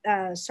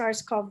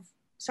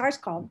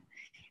 SARS-CoV,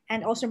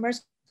 and also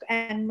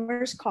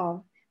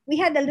MERS-CoV. We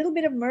had a little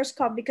bit of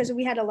MERS-CoV because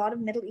we had a lot of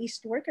Middle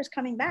East workers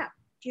coming back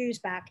years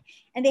back,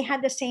 and they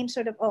had the same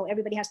sort of,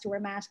 everybody has to wear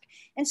a mask.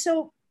 And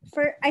so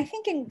I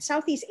think in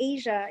Southeast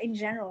Asia in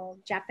general,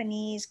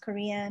 Japanese,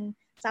 Korean,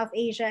 South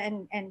Asia,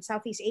 and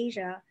Southeast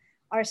Asia,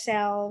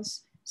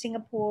 ourselves,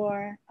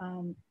 Singapore,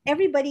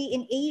 everybody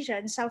in Asia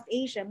and South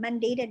Asia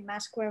mandated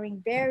mask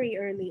wearing very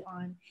early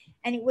on,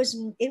 and it was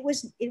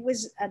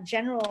a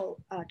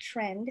general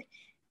trend.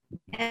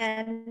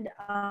 And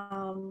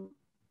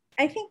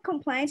I think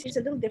compliance is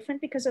a little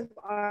different because of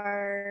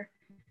our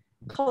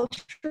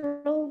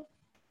cultural.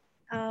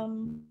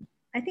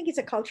 I think it's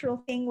a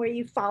cultural thing where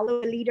you follow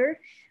a leader.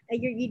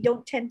 You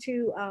don't tend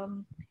to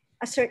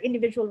assert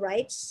individual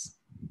rights.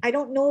 I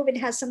don't know if it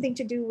has something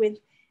to do with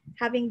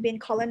having been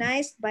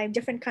colonized by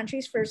different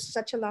countries for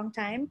such a long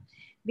time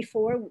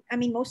before. I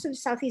mean, most of the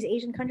Southeast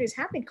Asian countries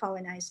have been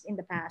colonized in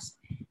the past.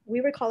 We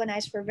were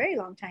colonized for a very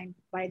long time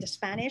by the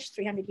Spanish,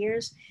 300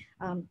 years.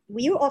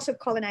 We also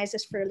colonized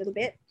us for a little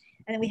bit.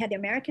 And then we had the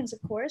Americans,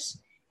 of course.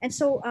 And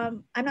so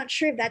I'm not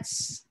sure if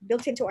that's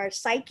built into our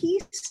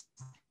psyches,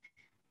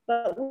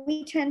 but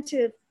we tend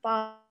to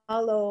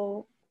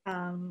follow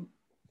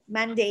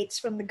mandates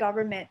from the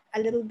government a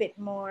little bit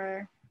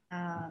more,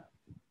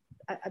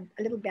 a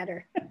little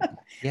better.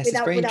 Yes, it's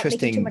very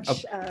interesting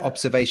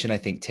observation, I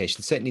think, Tish.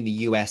 Certainly in the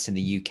US and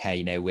the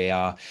UK, we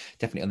are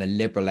definitely on the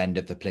liberal end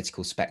of the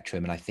political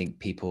spectrum. And I think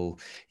people,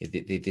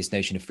 this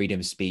notion of freedom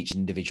of speech,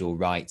 individual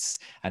rights,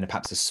 and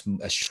perhaps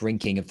a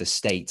shrinking of the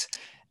state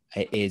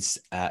is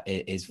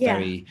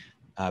very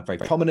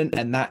prominent.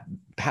 And that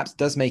perhaps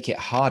does make it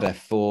harder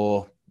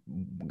for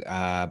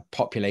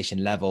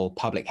population level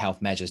public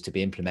health measures to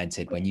be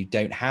implemented when you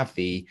don't have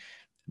the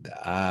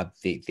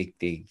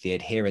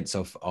adherence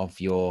of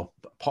your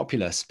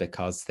populace,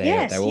 because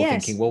they're all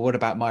thinking, well, what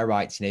about my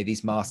rights?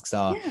 These masks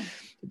are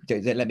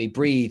don't let me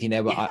breathe,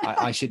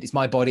 I should, it's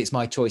my body, it's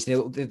my choice.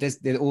 There's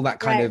all that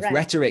kind of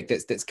rhetoric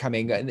that's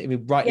coming, and I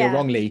mean, rightly or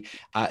wrongly,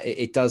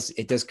 it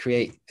does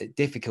create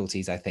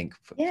difficulties, I think,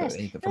 from a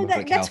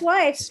public that's health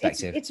why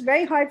perspective. it's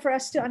very hard for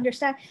us to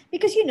understand,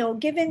 because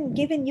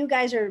given you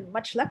guys are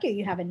much luckier,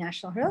 you have a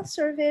National Health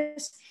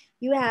Service,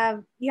 you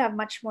have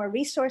much more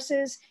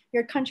resources,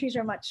 your countries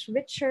are much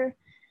richer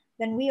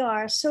than we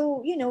are.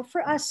 So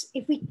for us,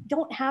 if we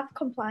don't have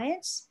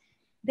compliance,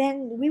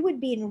 then we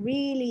would be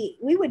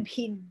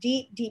in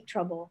deep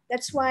trouble.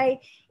 That's why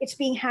it's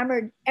being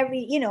hammered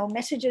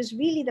messages.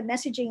 Really, the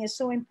messaging is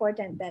so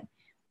important that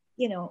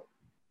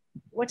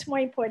what's more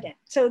important.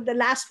 So the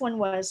last one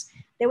was,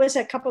 there was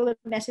a couple of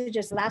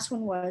messages. The last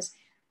one was,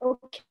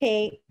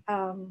 okay,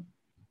 no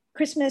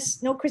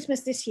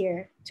Christmas this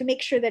year, to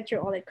make sure that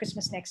you're all at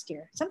Christmas next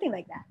year, something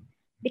like that.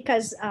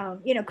 Because,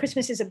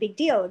 Christmas is a big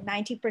deal.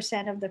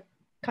 90% of the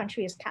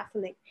country is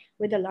Catholic.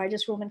 We're the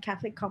largest Roman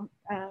Catholic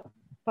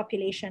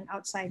population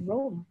outside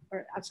Rome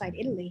or outside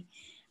Italy.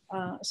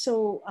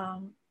 So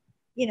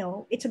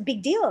it's a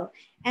big deal.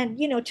 And,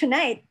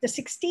 tonight, the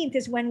 16th,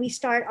 is when we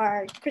start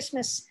our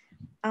Christmas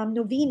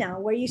novena,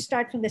 where you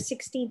start from the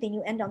 16th and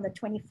you end on the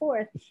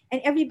 24th.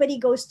 And everybody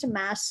goes to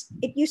Mass.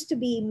 It used to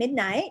be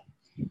midnight.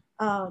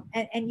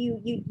 And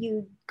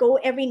you go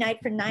every night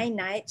for 9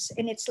 nights,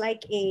 and it's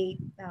like a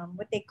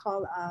what they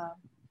call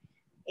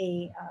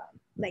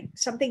like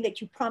something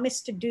that you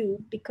promise to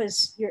do,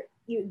 because you're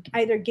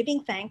either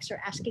giving thanks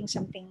or asking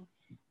something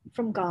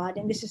from God,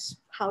 and this is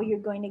how you're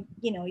going to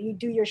you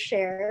do your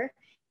share,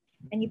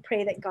 and you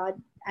pray that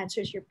God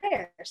answers your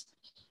prayers.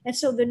 And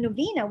so the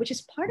novena, which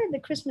is part of the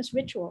Christmas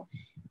ritual,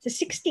 the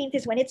 16th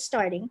is when it's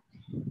starting.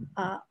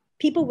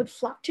 People would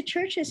flock to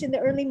churches in the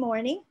early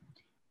morning.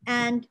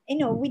 And,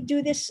 we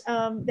do this,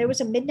 there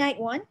was a midnight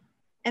one,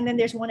 and then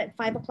there's one at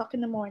 5 o'clock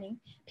in the morning.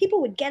 People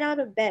would get out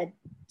of bed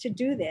to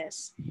do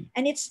this.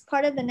 And it's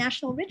part of the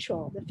national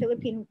ritual, the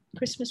Philippine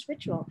Christmas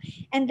ritual.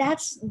 And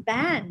that's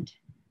banned.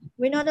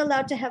 We're not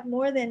allowed to have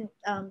more than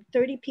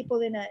 30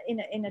 people in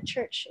a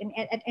church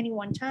at any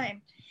one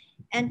time.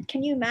 And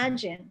can you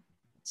imagine?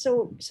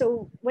 So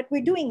what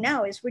we're doing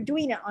now is we're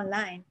doing it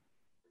online.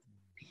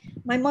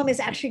 My mom is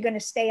actually going to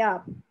stay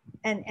up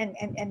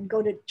and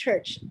go to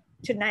church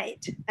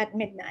tonight at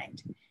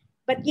midnight.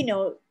 But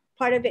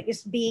part of it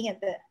is being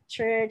at the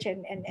church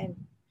and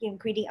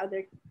greeting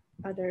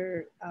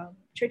other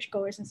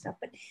churchgoers and stuff.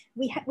 But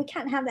we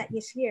can't have that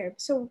this year.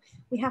 So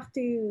we have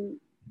to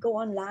go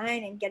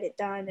online and get it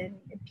done. And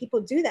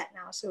people do that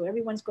now. So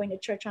everyone's going to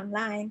church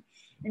online,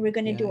 and we're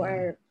going to do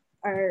our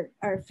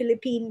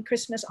Philippine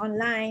Christmas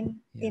online,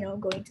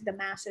 going to the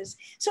masses.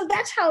 So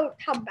that's how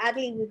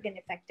badly we've been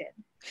affected.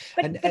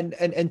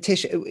 And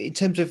Tish, in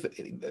terms of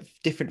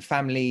different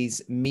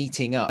families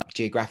meeting up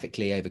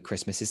geographically over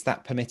Christmas, is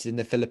that permitted in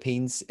the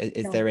Philippines?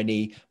 Is there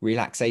any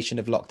relaxation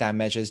of lockdown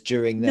measures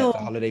during the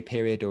holiday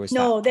period, or is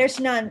there's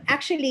none.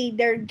 Actually,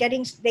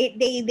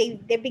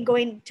 they've been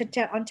going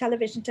on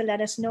television to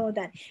let us know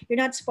that you're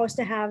not supposed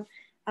to have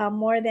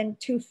more than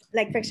 2.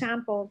 Like, for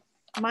example,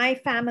 my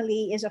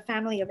family is a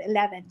family of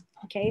 11.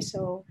 Okay,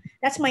 so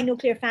that's my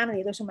nuclear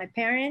family. Those are my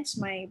parents,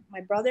 my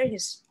brother,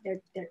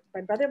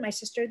 my brother, my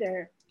sister,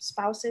 their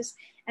spouses,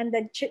 and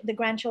the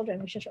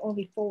grandchildren, which is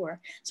only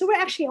 4. So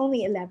we're actually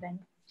only 11.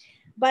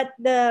 But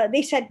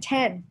they said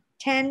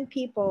 10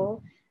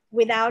 people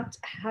without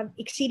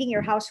exceeding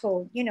your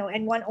household,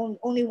 and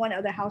only one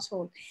other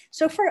household.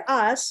 So for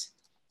us,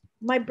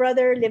 my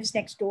brother lives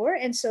next door,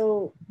 and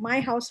so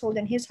my household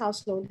and his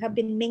household have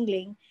been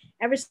mingling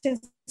ever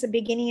since the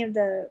beginning of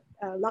the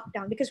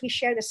lockdown, because we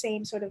share the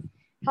same sort of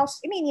house.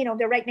 I mean,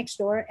 they're right next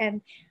door,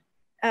 and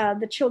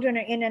the children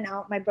are in and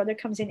out. My brother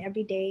comes in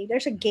every day.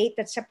 There's a gate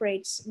that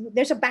separates.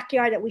 There's a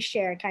backyard that we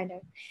share, kind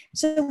of.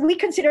 So we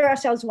consider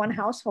ourselves one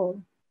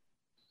household.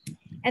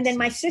 And then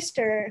my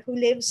sister, who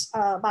lives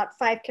about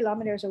 5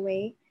 kilometers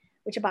away,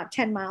 which is about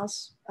 10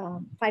 miles,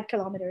 5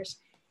 kilometers,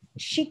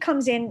 she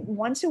comes in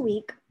once a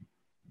week,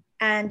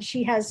 and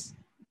she has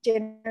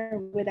dinner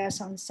with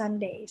us on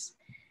Sundays.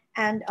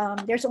 And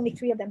there's only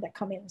 3 of them that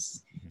come in.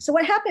 So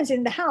what happens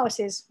in the house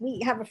is we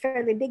have a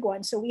fairly big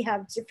one. So we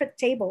have different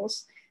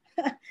tables.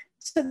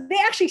 So they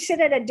actually sit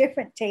at a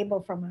different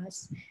table from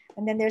us.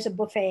 And then there's a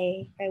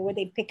buffet where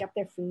they pick up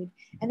their food.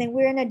 And then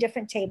we're in a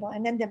different table.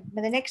 And then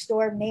the next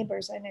door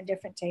neighbors are in a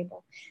different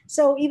table.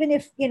 So even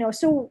if,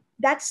 so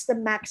that's the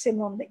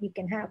maximum that you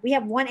can have. We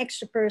have 1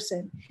 extra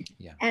person.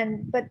 Yeah.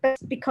 But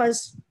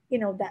because,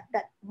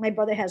 that my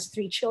brother has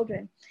 3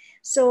 children.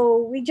 So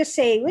we just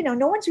say,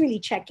 no one's really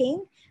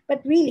checking.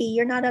 But really,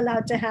 you're not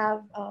allowed to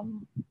have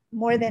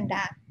more than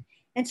that.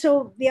 And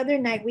so the other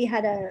night we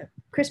had a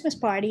Christmas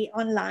party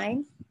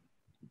online.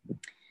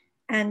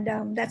 And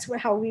that's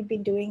how we've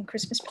been doing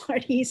Christmas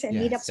parties and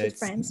meetups with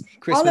friends.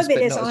 Christmas, all of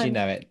it is not on. As you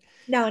know it.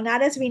 No,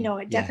 not as we know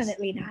it. Yes.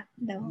 Definitely not.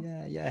 No.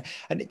 Yeah.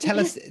 And tell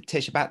us,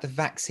 Tish, about the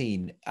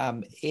vaccine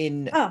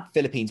in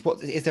Philippines.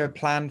 What is there a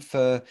plan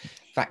for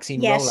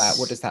vaccine rollout?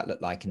 What does that look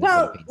like in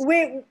the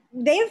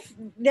Philippines?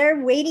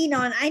 They're waiting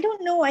on. I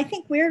don't know. I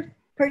think we're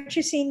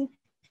purchasing.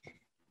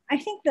 I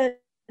think the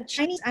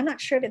Chinese, I'm not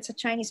sure if it's a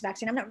Chinese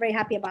vaccine. I'm not very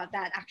happy about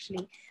that,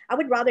 actually. I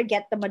would rather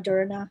get the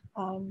Moderna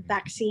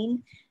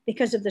vaccine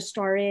because of the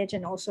storage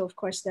and also, of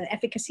course, the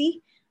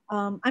efficacy.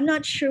 I'm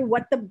not sure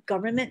what the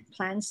government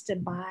plans to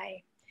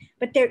buy,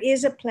 but there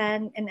is a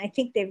plan, and I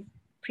think they've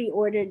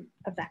pre-ordered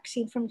a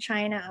vaccine from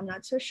China. I'm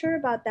not so sure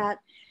about that.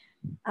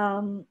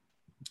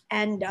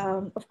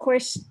 Of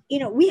course, you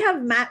know, we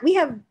have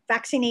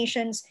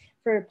vaccinations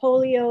for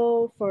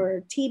polio,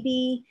 for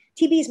TB.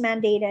 TB is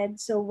mandated.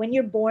 So when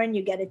you're born,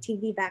 you get a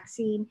TB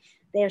vaccine.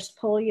 There's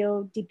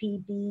polio,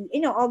 DPB,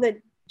 you know, all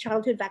the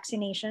childhood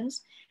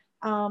vaccinations.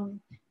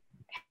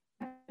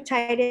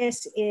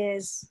 Hepatitis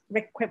is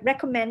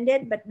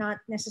recommended, but not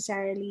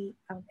necessarily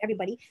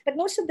everybody. But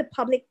most of the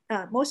public,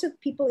 most of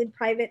people in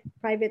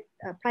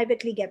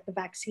privately get the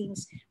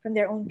vaccines from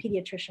their own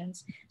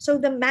pediatricians. So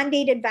the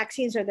mandated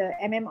vaccines are the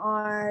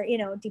MMR, you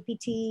know,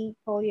 DPT,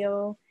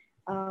 polio,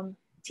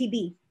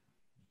 TB.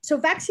 So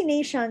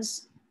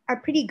vaccinations are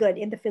pretty good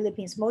in the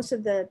Philippines. Most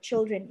of the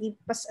children,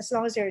 as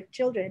long as they're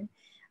children,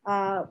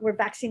 were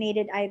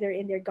vaccinated either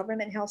in their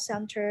government health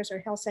centers or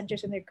health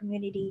centers in their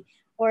community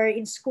or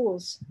in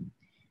schools.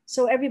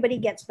 So everybody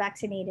gets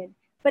vaccinated.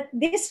 But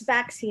this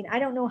vaccine, I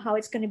don't know how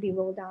it's going to be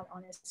rolled out,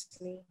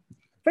 honestly.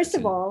 First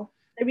of all,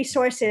 the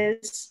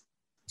resources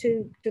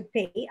to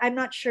pay. I'm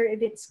not sure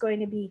if it's going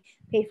to be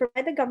paid for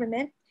by the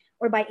government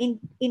or by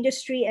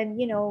industry and,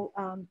 you know,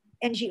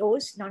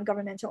 NGOs,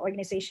 non-governmental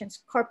organizations,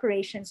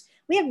 corporations.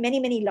 We have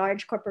many, many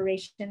large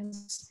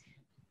corporations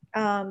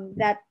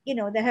that, you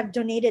know, that have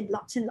donated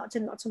lots and lots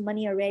and lots of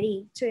money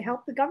already to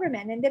help the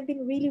government, and they've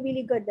been really,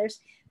 really good. There's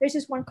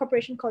this one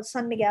corporation called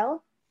San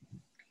Miguel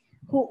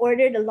who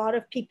ordered a lot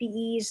of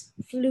PPEs,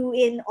 flew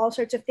in all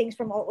sorts of things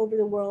from all over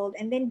the world,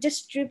 and then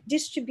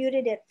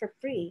distributed it for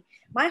free.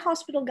 My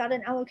hospital got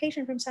an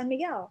allocation from San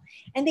Miguel,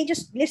 and they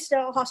just listed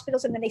all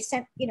hospitals, and then they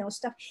sent, you know,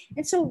 stuff.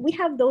 And so we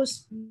have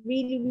those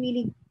really,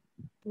 really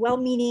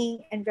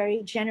well-meaning and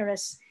very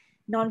generous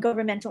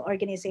non-governmental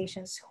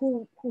organizations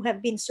who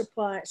have been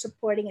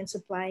supporting and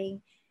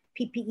supplying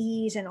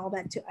PPEs and all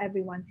that to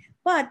everyone.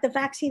 But the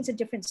vaccine's a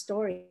different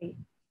story.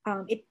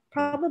 It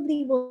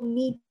probably will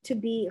need to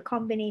be a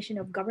combination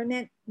of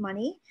government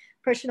money,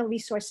 personal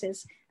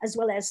resources, as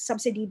well as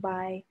subsidy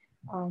by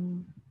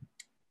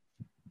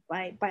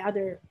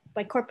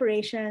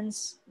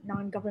corporations,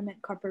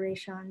 non-government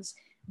corporations,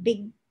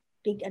 big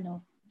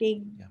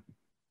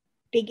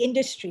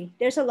industry.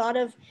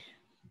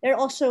 There are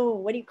also,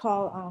 what do you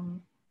call,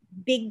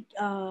 big,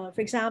 for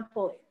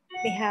example,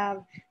 they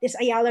have this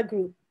Ayala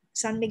group,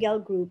 San Miguel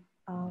group,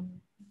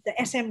 the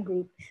SM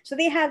group. So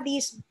they have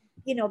these,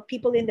 you know,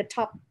 people in the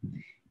top,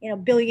 you know,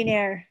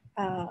 billionaire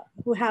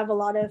who have a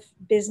lot of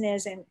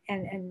business and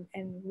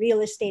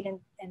real estate and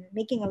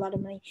making a lot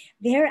of money.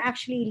 They're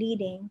actually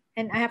leading.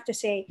 And I have to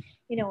say,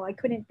 you know, I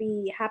couldn't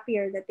be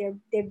happier that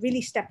they've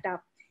really stepped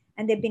up,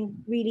 and they've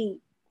been really,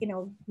 you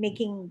know,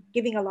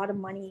 giving a lot of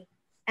money.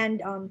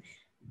 And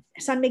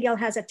San Miguel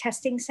has a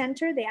testing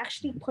center. They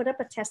actually put up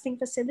a testing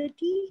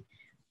facility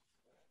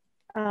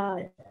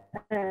in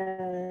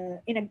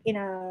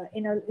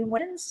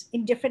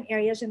different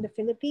areas in the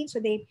Philippines. So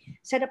they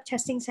set up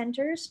testing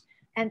centers,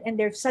 and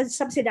they're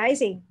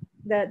subsidizing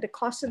the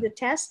cost of the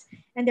test,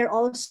 and they're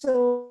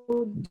also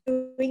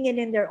doing it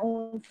in their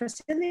own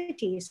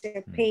facilities.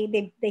 They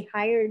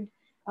hired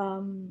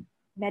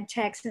med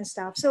techs and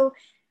stuff. So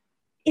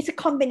it's a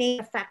combination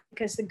of factors,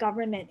 because the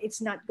government,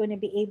 it's not going to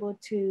be able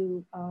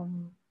to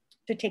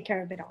take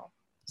care of it all.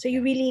 So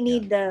you really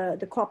need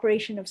the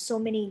cooperation of so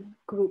many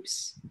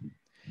groups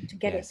to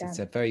get it done. It's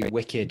a very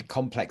wicked,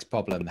 complex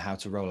problem, how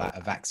to roll out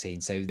a vaccine.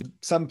 So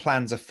some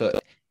plans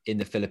afoot in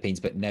the Philippines,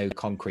 but no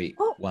concrete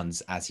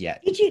ones as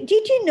yet. Did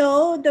you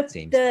know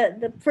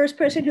the first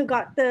person who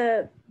got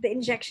the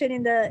injection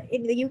in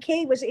the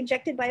UK was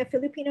injected by a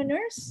Filipino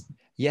nurse?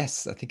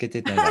 Yes, I think I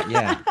did know that.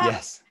 Yeah,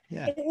 yes.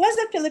 Yeah. It was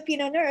a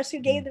Filipino nurse who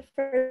gave the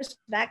first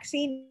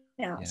vaccine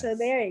now. Yes. So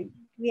there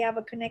we have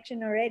a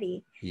connection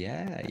already.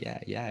 Yeah.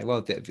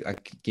 Well,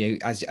 you know,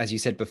 as you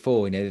said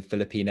before, you know, the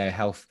Filipino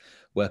health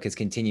workers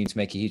continue to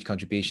make a huge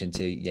contribution to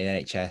the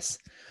NHS.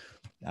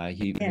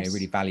 You know,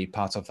 really valued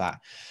part of that.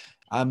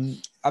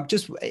 I'm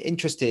just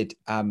interested,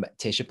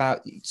 Tish,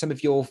 about some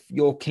of your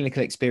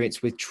clinical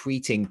experience with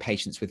treating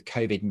patients with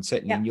COVID, and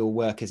certainly in your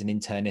work as an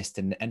internist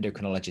and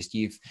endocrinologist,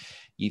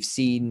 you've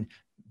seen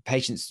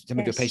patients. Some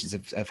of your patients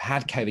have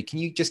had COVID. Can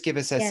you just give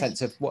us a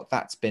sense of what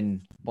that's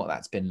been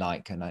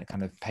like on a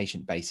kind of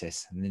patient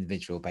basis, an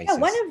individual basis?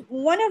 Yeah,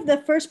 one of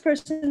the first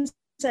persons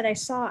that I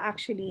saw,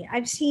 actually,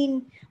 I've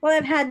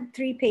had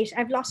 3 patients.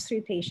 I've lost 3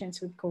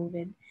 patients with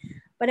COVID,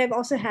 but I've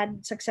also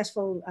had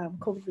successful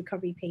COVID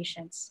recovery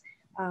patients.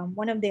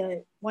 One of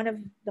the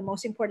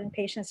most important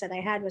patients that I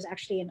had was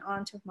actually an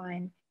aunt of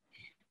mine,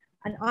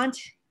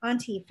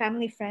 auntie,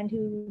 family friend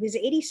who was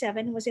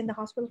 87, was in the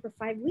hospital for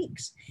 5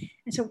 weeks.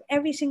 And so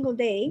every single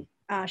day,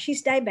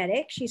 she's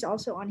diabetic. She's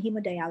also on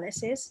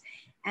hemodialysis,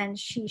 and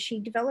she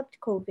developed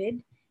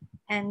COVID.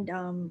 And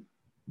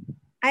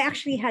I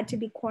actually had to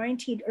be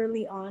quarantined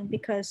early on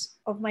because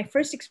of my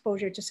first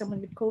exposure to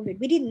someone with COVID.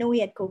 We didn't know he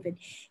had COVID.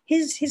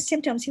 His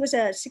symptoms, he was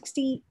a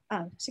 68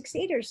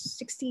 or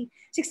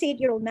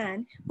 68-year-old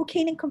man who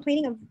came in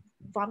complaining of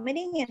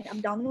vomiting and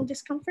abdominal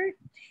discomfort.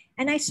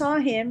 And I saw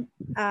him,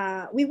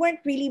 we weren't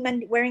really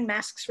wearing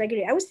masks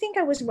regularly. I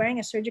was wearing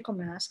a surgical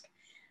mask,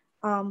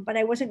 but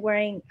I wasn't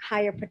wearing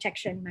higher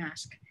protection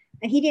mask.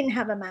 And he didn't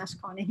have a mask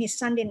on, and his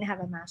son didn't have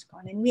a mask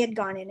on. And we had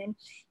gone in, and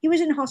he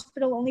was in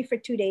hospital only for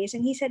 2 days.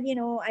 And he said,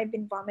 I've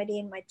been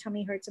vomiting, my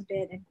tummy hurts a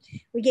bit. And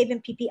we gave him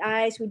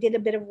PPIs. We did a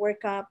bit of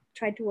workup,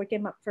 tried to work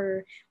him up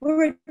we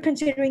were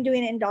considering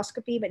doing an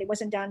endoscopy, but it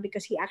wasn't done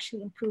because he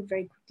actually improved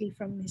very quickly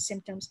from his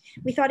symptoms.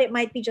 We thought it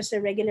might be just a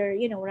regular,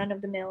 run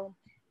of the mill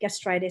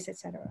gastritis,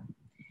 etc.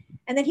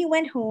 And then he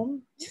went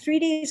home. 3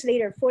 days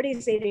later, 4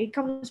 days later, he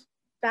comes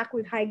back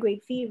with high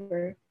grade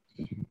fever.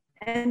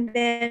 And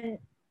then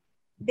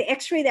the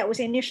x-ray that was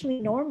initially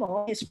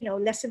normal is,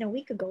 less than a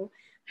week ago,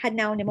 had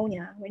now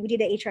pneumonia. When we did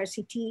the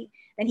HRCT,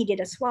 then he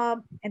did a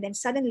swab, and then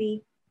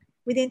suddenly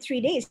within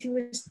 3 days,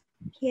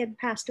 he had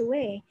passed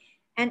away.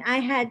 And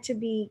I had to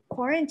be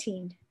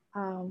quarantined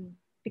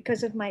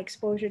because of my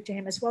exposure to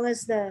him, as well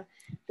as the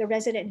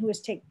residents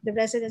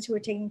who were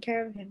taking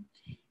care of him.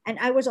 And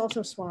I was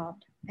also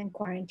swabbed and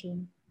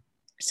quarantined.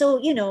 So,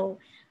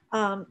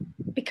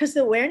 because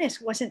the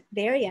awareness wasn't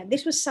there yet.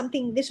 This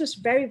was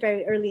very,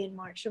 very early in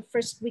March, the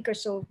first week or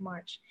so of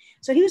March.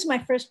 So he was my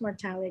first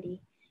mortality.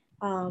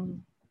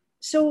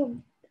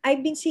 So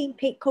I've been seeing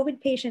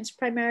COVID patients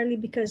primarily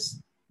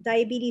because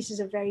diabetes is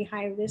a very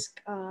high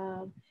risk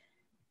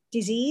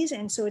disease.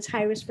 And so it's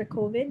high risk for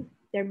COVID.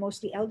 They're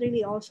mostly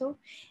elderly also.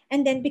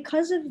 And then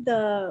because of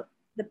the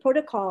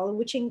protocol,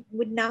 which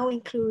now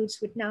includes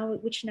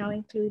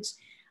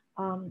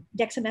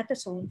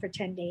dexamethasone for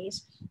 10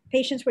 days,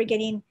 patients were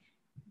getting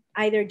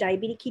either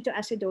diabetic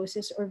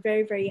ketoacidosis or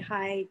very, very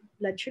high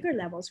blood sugar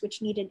levels,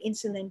 which needed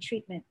insulin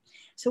treatment.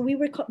 So we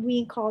were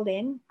being called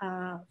in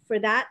for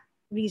that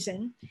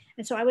reason.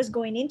 And so I was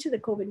going into the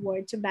COVID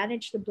ward to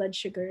manage the blood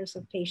sugars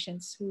of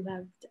patients who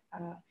have,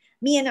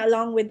 me and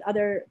along with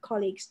other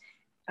colleagues,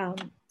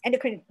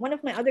 endocrine, one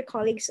of my other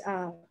colleagues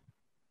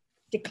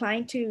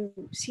declined to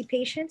see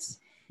patients,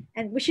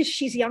 and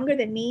she's younger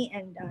than me.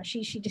 And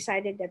she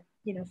decided that,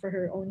 for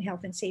her own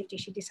health and safety,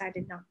 she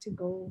decided not to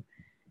go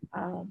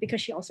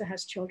because she also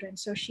has children.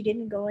 So she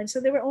didn't go. And so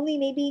there were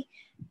only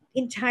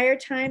entire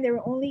time, there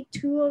were only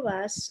 2 of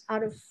us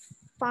out of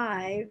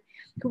 5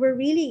 who were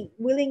really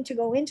willing to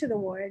go into the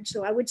ward.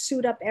 So I would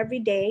suit up every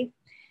day.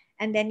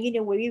 And then,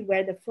 we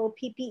wear the full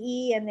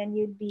PPE, and then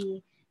you'd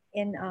be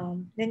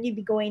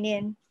going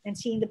in and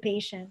seeing the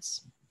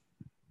patients.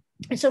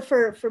 And so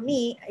for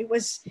me, it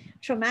was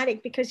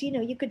traumatic because,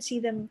 you could see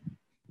them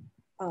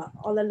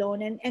all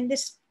alone. And the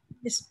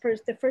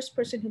first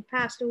person who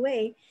passed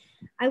away,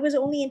 I was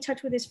only in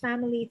touch with his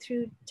family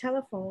through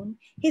telephone.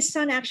 His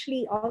son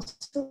actually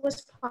also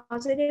was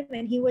positive,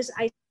 and he was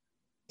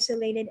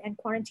isolated and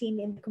quarantined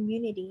in the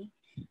community.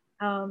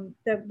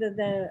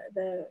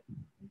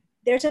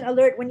 There's an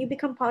alert when you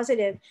become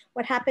positive.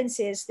 What happens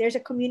is there's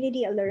a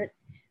community alert,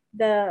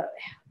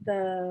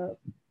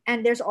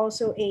 and there's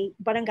also a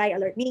barangay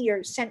alert, meaning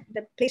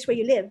the place where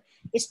you live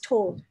is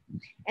told.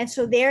 And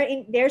so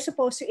they're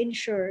supposed to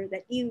ensure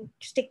that you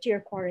stick to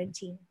your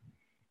quarantine.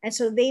 And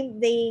so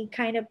they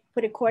kind of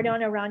put a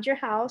cordon around your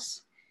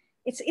house.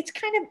 It's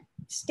kind of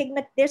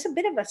stigma. There's a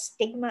bit of a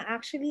stigma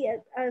actually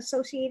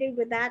associated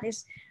with that,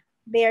 is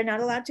they are not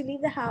allowed to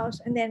leave the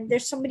house. And then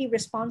there's somebody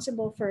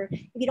responsible for,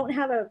 if you don't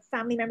have a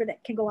family member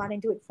that can go out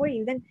and do it for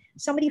you, then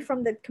somebody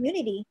from the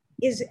community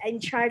is in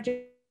charge of,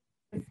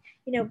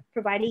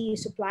 providing you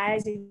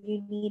supplies. If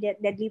you need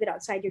it, they'd leave it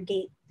outside your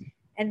gate.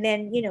 And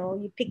then,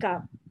 you pick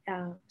up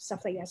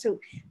stuff like that. So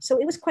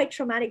it was quite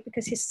traumatic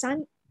because his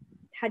son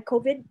had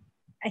COVID.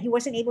 And he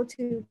wasn't able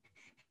to,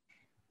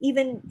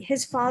 even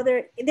his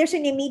father, there's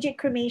an immediate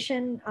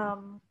cremation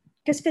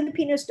because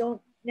Filipinos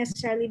don't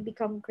necessarily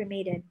become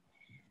cremated.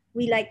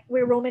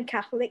 We're Roman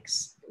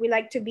Catholics. We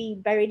like to be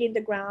buried in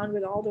the ground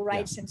with all the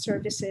rites and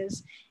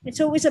services. And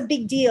so it was a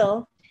big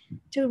deal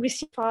to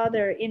receive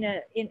father in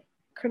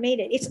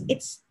cremated.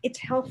 It's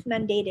health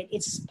mandated.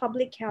 It's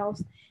public health.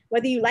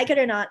 Whether you like it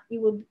or not,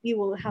 you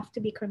will have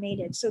to be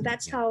cremated. So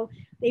that's how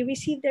they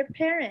received their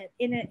parent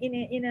in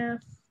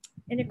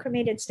a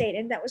cremated state.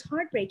 And that was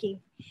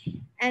heartbreaking.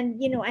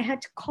 And, I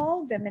had to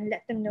call them and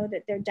let them know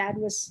that their dad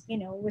was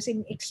in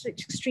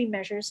extreme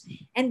measures.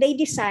 And they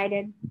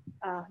decided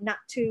not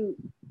to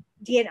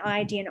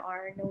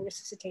DNR, no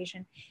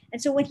resuscitation.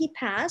 And so when he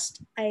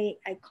passed, I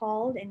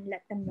called and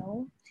let them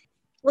know.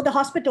 Well, the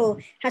hospital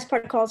has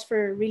protocols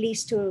for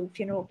release to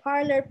funeral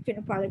parlor.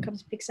 Funeral parlor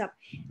comes, picks up,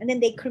 and then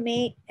they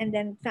cremate, and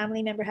then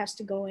family member has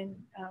to go and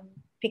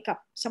pick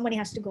up. Somebody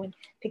has to go and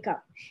pick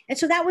up. And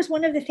so that was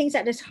one of the things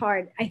that is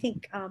hard. I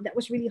think that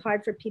was really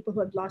hard for people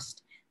who have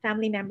lost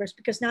family members,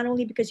 because not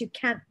only because you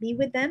can't be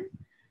with them,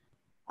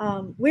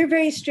 we're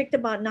very strict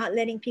about not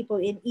letting people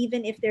in,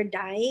 even if they're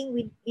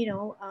dying.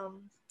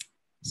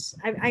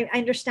 I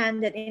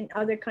understand that in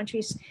other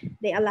countries,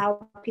 they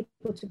allow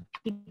people to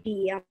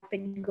PPE up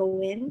and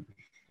go in.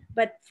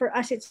 But for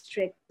us, it's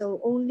strict.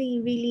 So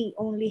only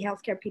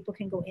healthcare people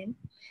can go in.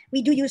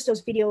 We do use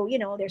those video,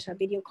 there's a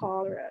video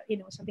call or,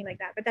 something like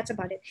that, but that's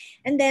about it.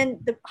 And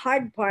then the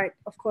hard part,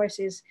 of course,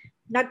 is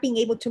not being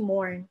able to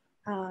mourn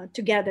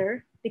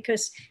together,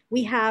 because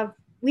we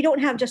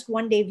don't have just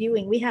 1 day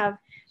viewing. We have,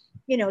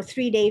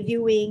 3-day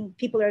viewing.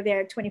 People are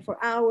there 24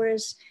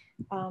 hours.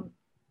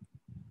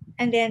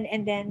 And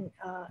then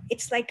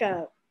it's like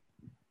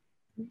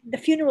the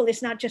funeral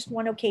is not just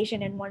one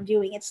occasion and one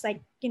viewing. It's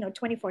like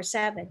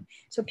 24/7.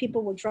 So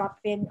people will drop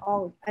in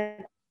all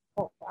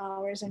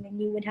hours, and then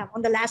you would have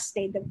on the last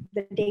day,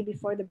 the day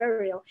before the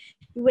burial,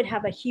 you would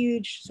have a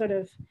huge sort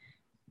of,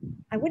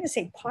 I wouldn't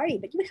say party,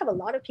 but you would have a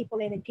lot of people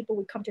in, and people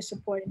would come to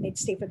support, and they'd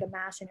stay for the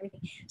mass and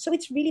everything. So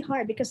it's really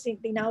hard because they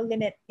now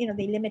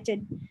they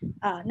limited.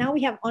 Now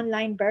we have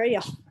online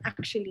burial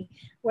actually,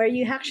 where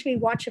you actually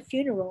watch a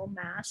funeral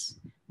mass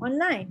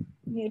online.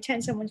 You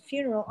attend someone's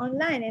funeral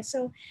online, and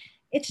so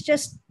it's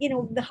just,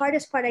 the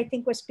hardest part, I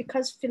think, was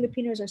because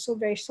Filipinos are so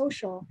very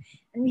social,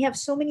 and we have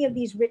so many of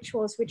these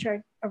rituals which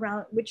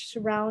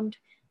surround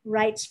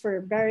rites for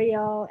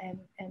burial and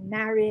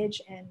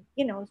marriage, and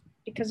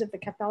because of the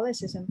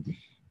Catholicism,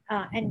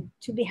 and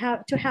to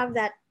have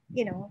that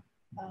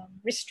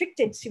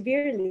restricted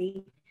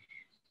severely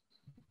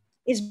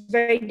is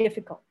very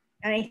difficult.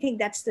 And I think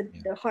that's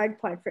the hard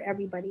part for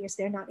everybody, is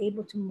they're not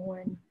able to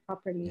mourn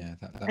properly. Yeah,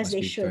 that as must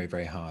they be should. very,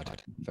 very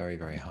hard. Very,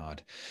 very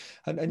hard.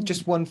 And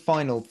just one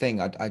final thing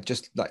I'd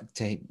just like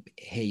to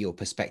hear your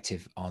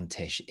perspective on,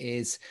 Tish,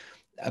 is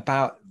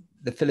about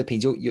the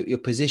Philippines, your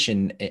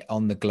position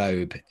on the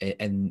globe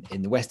in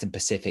the Western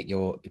Pacific.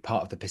 You're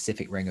part of the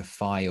Pacific Ring of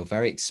Fire. You're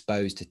very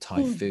exposed to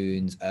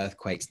typhoons,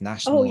 earthquakes,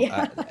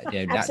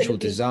 natural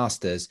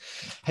disasters.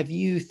 Have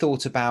you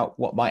thought about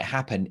what might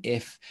happen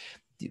if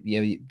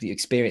you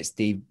experience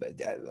the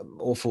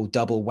awful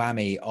double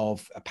whammy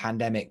of a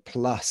pandemic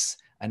plus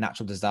a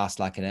natural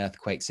disaster like an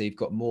earthquake? So you've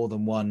got more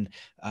than one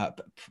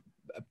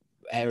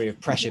area of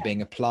pressure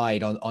being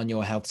applied on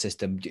your health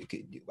system.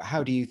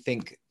 How do you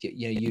think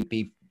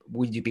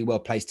would you be well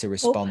placed to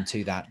respond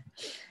to that?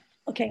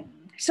 Okay,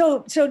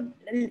 so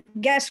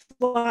guess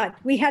what?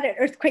 We had an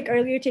earthquake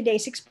earlier today,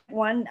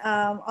 6.1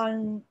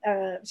 on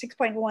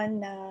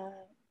 6.1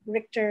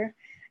 Richter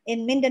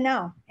in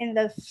Mindanao, in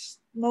the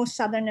most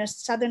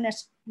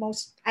southernest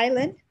most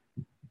island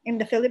in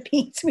the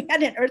Philippines. We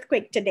had an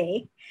earthquake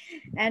today,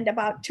 and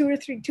about two or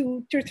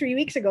three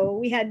weeks ago,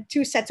 we had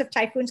 2 sets of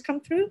typhoons come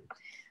through.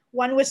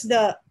 One was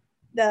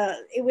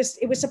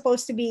it was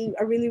supposed to be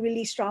a really,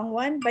 really strong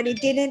one, but it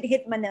didn't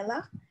hit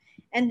Manila.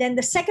 And then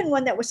the second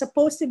one that was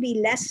supposed to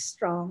be less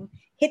strong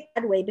hit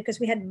that way because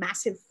we had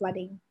massive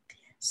flooding.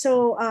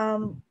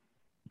 So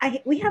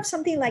we have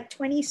something like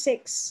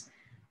 26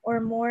 or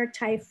more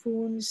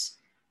typhoons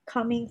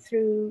coming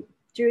through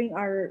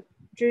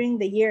during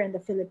the year in the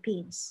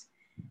Philippines.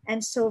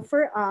 And so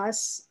for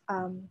us,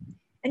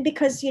 and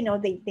because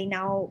they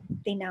now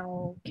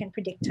can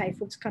predict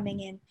typhoons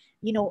coming in,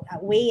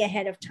 way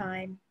ahead of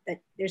time, that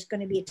there's going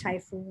to be a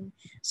typhoon.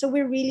 So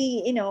we're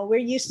really, we're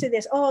used to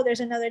this. Oh, there's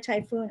another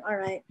typhoon. All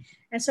right.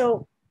 And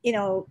so,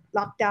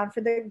 lockdown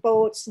for the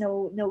boats,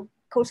 no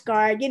Coast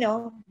Guard,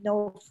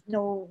 no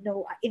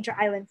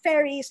inter-island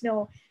ferries,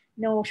 no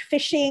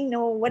fishing,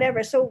 no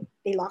whatever. So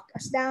they locked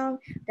us down.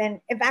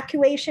 Then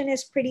evacuation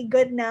is pretty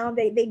good now.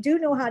 They do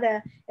know how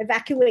to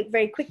evacuate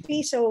very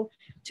quickly, so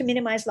to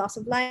minimize loss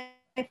of life.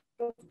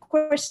 Of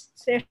course,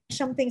 there's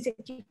some things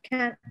that you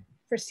can't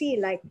foresee,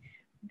 like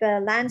the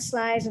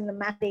landslides and the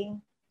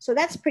mapping. So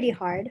that's pretty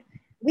hard.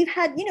 We've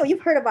had,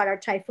 you've heard about our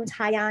typhoons,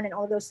 Haiyan and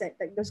all those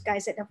those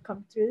guys that have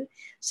come through.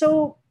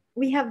 So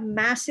we have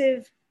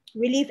massive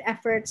relief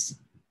efforts.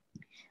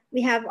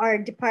 We have our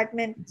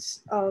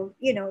departments of,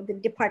 the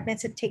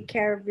departments that take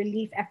care of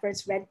relief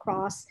efforts, Red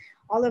Cross,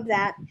 all of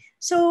that.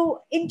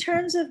 So in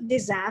terms of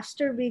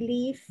disaster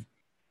relief,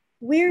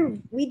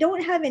 we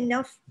don't have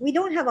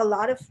a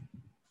lot of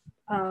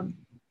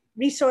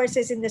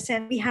resources, in the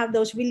sense we have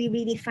those really,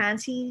 really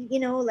fancy,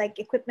 like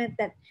equipment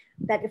that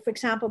if, for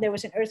example, there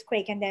was an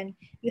earthquake and then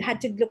you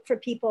had to look for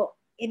people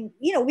in,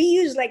 we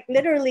use like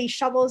literally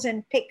shovels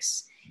and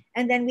picks.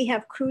 And then we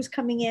have crews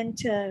coming in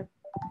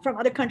from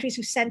other countries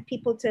who send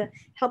people to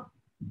help,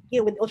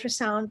 with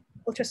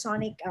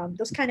ultrasonic,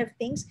 those kind of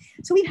things.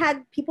 So we've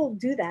had people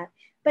do that.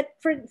 But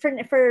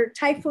for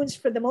typhoons,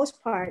 for the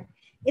most part,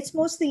 it's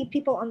mostly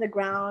people on the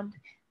ground.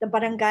 The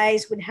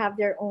barangays would have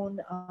their own,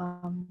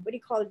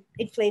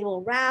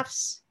 inflatable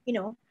rafts,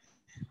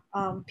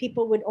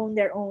 people would own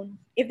their own.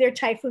 If they're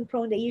typhoon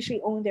prone, they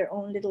usually own their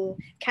own little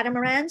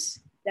catamarans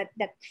that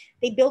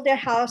they build their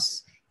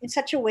house in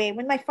such a way.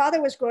 When my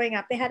father was growing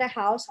up, they had a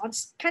house on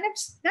kind of,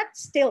 not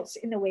stilts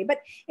in a way, but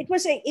it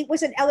was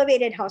an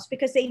elevated house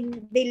because they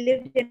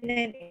lived in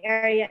an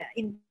area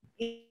in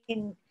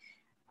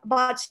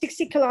about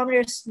 60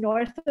 kilometers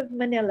north of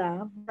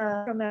Manila,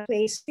 from a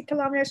place 60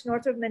 kilometers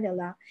north of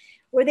Manila,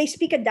 where they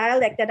speak a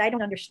dialect that I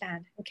don't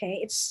understand. Okay,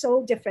 it's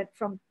so different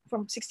from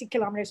 60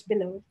 kilometers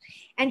below.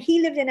 And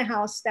he lived in a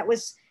house that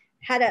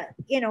had a,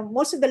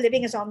 most of the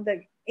living is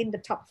in the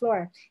top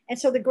floor, and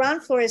so the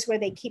ground floor is where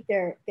they keep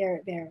their.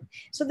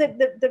 So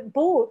the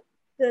boat,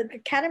 the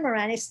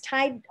catamaran is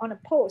tied on a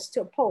post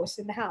to a post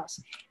in the house,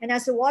 and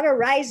as the water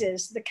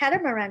rises, the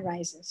catamaran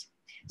rises.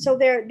 So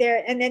they're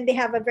and then they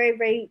have a very,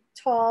 very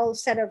tall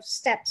set of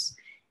steps,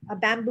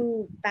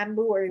 bamboo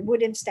or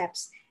wooden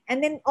steps,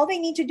 and then all they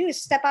need to do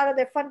is step out of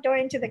their front door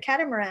into the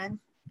catamaran.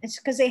 It's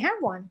because they have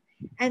one,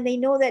 and they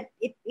know that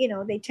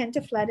they tend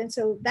to flood, and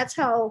so that's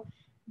how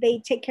they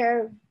take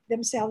care of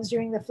themselves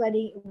during the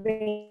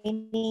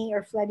rainy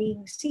or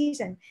flooding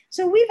season.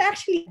 So we've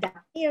actually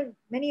done,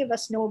 many of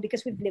us know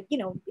because we've lived,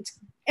 it's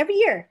every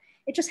year.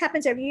 It just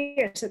happens every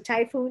year. So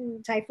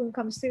typhoon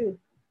comes through.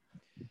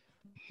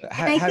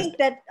 I think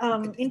that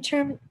in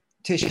terms,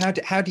 Tish,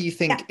 how do you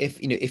think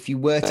if you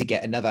were to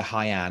get another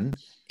Haiyan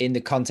in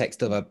the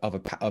context of a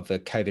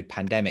COVID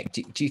pandemic,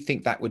 do you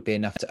think that would be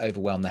enough to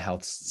overwhelm the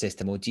health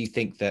system, or do you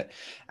think that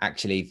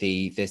actually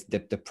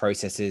the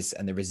processes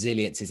and the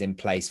resilience is in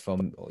place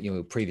from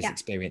previous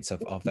experience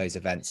of those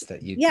events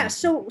that you?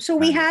 So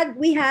we had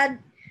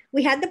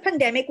the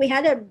pandemic. We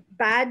had a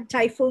bad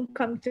typhoon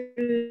come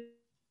through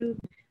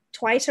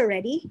twice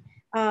already.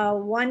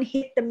 One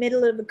hit the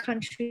middle of the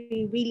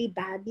country really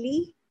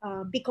badly.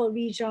 Bicol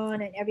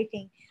region and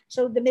everything.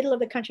 So the middle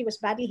of the country was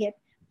badly hit.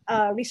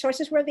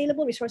 Resources were made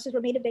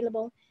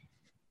available.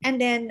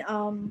 And then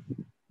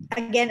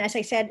again, as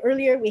I said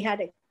earlier, we had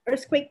an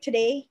earthquake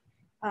today.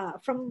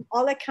 From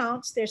all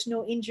accounts, there's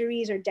no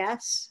injuries or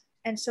deaths.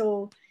 And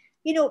so,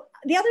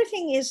 the other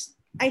thing is,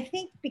 I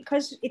think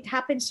because it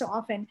happens so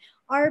often,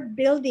 our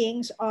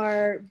buildings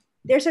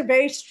there's a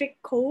very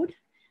strict code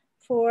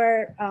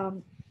for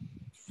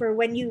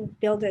when you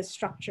build a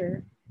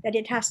structure, that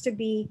it has to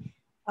be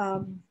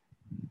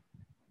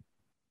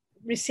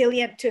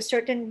resilient to a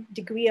certain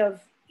degree of,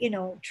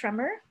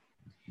 tremor.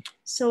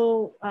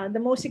 So the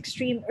most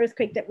extreme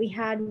earthquake that we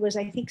had was,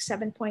 I think,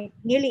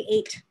 nearly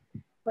 8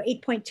 or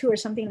 8.2 or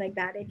something like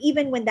that. And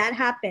even when that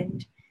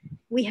happened,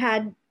 we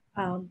had,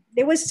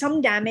 there was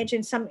some damage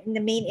in the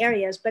main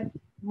areas, but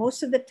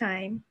most of the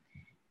time,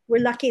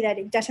 we're lucky that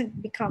it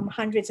doesn't become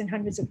hundreds and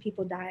hundreds of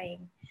people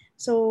dying.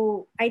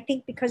 So I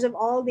think because of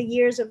all the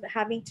years of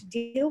having to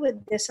deal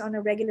with this on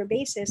a regular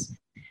basis,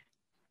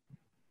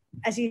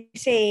 as you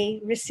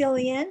say,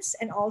 resilience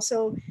and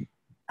also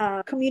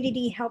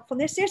community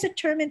helpfulness. There's a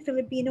term in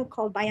Filipino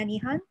called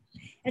bayanihan.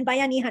 And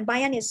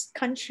bayan is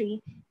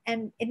country.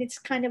 And it's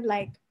kind of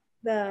like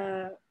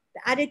the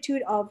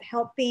attitude of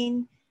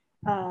helping,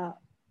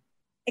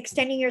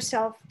 extending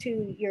yourself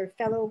to your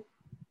fellow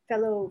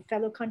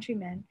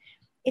countrymen.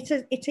 It's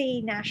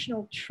a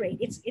national trait.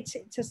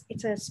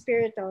 It's a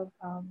spirit of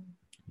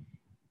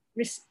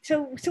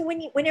so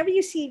whenever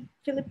you see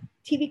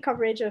TV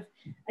coverage of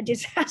a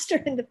disaster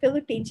in the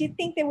Philippines, you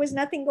think there was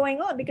nothing going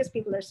on because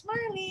people are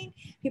smiling,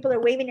 people are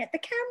waving at the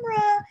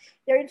camera,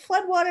 they're in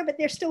floodwater, but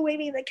they're still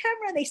waving at the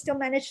camera. They still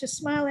manage to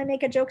smile and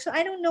make a joke. So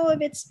I don't know if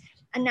it's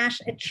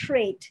a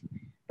trait,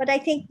 but I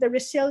think the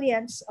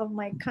resilience of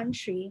my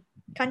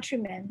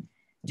countrymen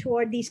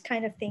toward these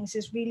kind of things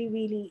is really,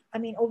 really,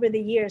 over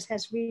the years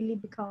has been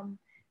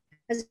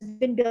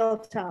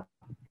built up.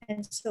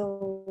 And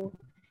so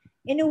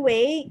in a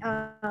way,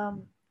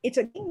 it's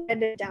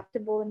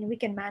adaptable and we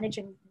can manage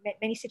in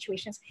many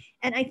situations.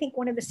 And I think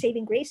one of the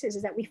saving graces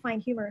is that we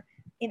find humor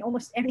in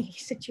almost any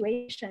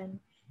situation.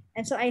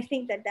 And so I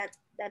think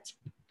that's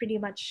pretty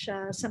much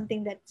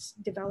something that's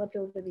developed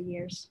over the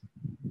years.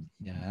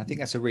 Yeah, I think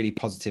that's a really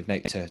positive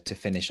note to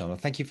finish on. Well,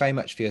 thank you very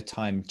much for your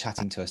time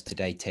chatting to us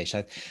today, Tish.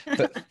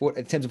 But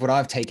in terms of what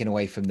I've taken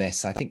away from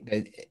this, I think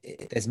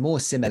there's more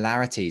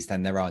similarities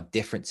than there are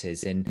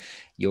differences in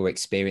your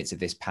experience of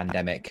this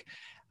pandemic.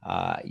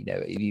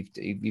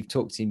 You've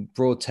talked in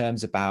broad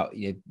terms about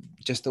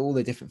just all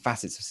the different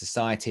facets of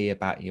society,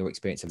 about your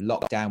experience of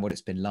lockdown, what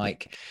it's been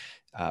like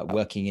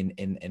working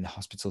in a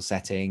hospital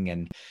setting,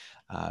 and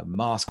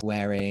mask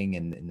wearing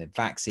and the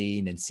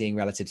vaccine and seeing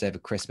relatives over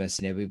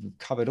Christmas. We've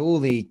covered all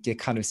the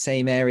kind of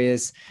same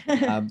areas,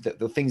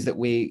 the things that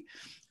we're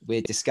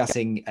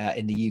discussing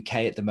in the UK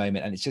at the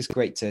moment. And it's just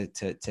great to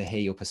hear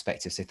your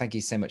perspective. So thank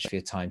you so much for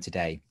your time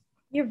today.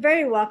 You're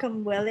very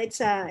welcome, Will. It's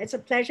a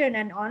pleasure and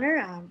an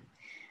honor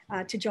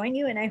to join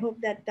you. And I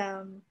hope that,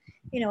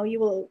 we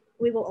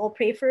will all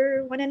pray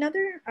for one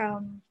another.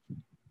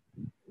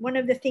 One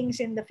of the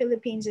things in the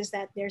Philippines is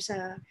that there's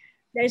a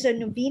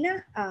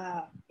novena.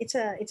 It's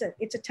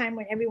a time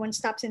when everyone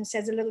stops and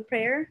says a little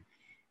prayer,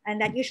 and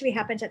that usually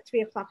happens at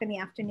 3:00 in the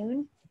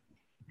afternoon.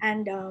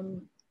 And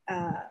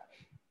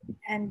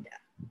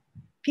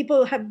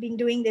people have been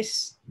doing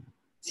this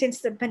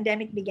since the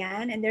pandemic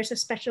began. And there's a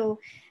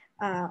special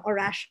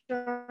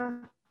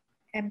Orasio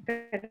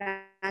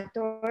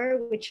Imperator,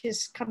 which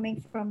is coming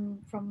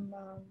from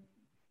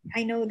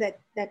I know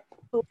that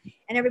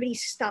and everybody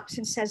stops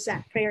and says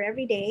that prayer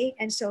every day.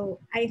 And so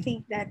I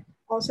think that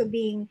also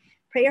being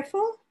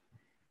prayerful.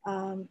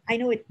 I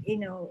know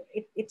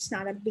it's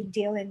not a big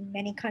deal in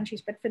many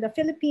countries, but for the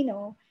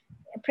Filipino,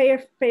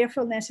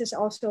 prayerfulness is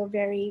also a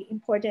very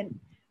important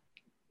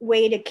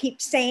way to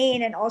keep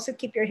sane and also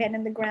keep your head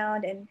on the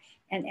ground and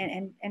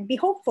be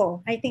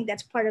hopeful. I think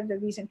that's part of the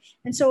reason.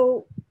 And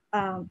so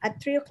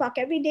at 3 o'clock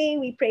every day,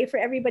 we pray for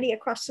everybody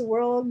across the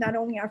world, not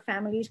only our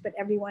families, but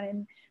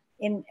everyone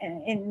in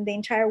the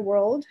entire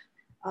world,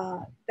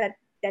 that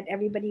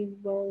everybody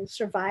will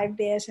survive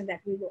this and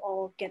that we will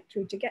all get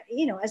through together.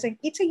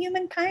 It's a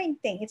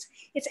humankind thing.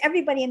 It's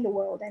everybody in the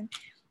world. And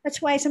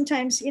that's why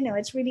sometimes,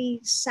 it's really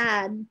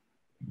sad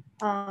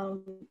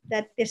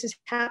that this is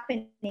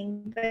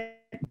happening, but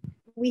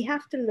we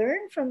have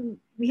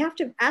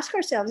to ask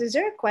ourselves, is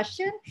there a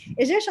question?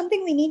 Is there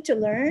something we need to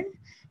learn?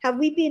 Have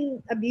we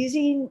been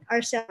abusing our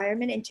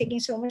environment and taking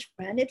so much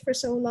for granted for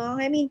so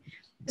long? I mean,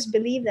 just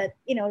believe that,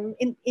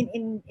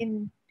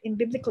 in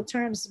biblical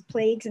terms,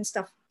 plagues and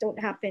stuff don't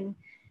happen,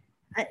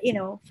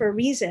 for a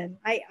reason.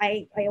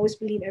 I always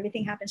believe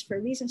everything happens for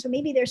a reason. So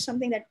maybe there's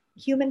something that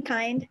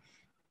humankind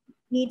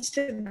needs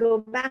to go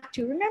back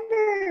to.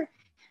 Remember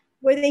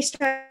where they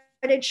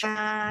started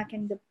back,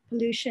 and the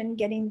pollution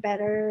getting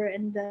better,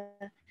 and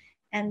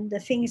the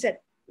things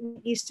that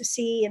we used to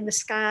see in the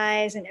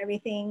skies and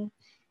everything.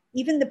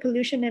 Even the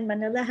pollution in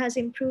Manila has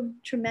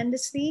improved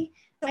tremendously.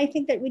 So I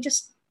think that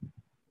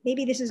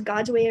maybe this is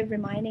God's way of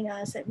reminding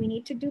us that we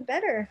need to do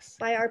better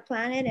by our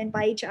planet and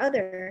by each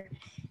other.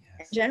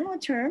 In general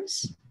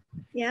terms,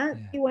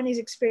 everyone is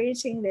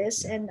experiencing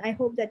this, and I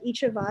hope that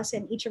each of us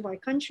and each of our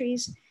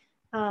countries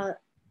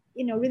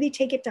really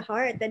take it to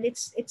heart that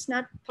it's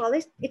not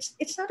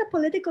a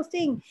political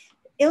thing.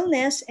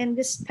 Illness and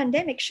this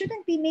pandemic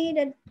shouldn't be made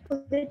a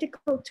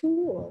political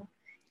tool.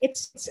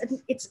 It's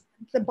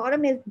the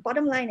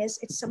bottom line is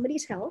it's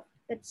somebody's health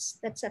that's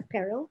at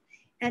peril,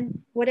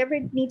 and whatever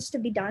needs to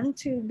be done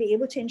to be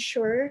able to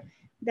ensure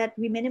that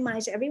we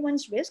minimize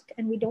everyone's risk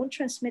and we don't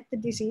transmit the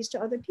disease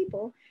to other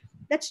people,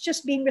 that's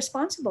just being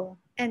responsible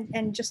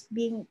and just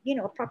being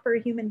a proper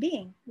human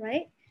being,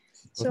 right?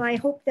 So I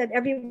hope that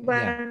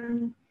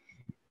everyone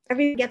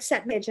gets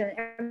that message,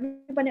 and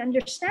everybody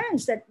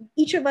understands that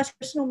each of us has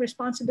personal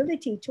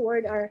responsibility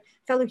toward our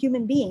fellow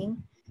human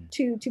being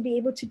to be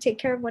able to take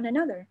care of one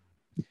another.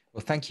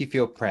 Well, thank you for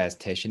your prayers,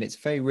 Tish. And it's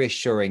very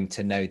reassuring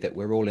to know that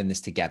we're all in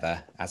this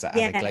together as a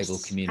global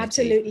community.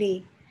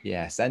 Absolutely.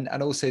 Yes, and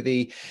also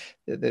there's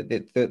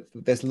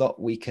a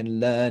lot we can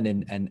learn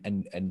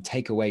and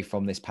take away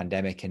from this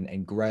pandemic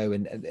and grow,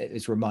 and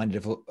it's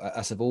reminded of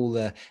us of all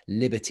the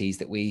liberties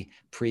that we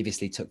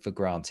previously took for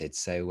granted.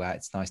 So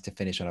it's nice to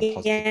finish on a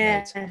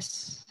positive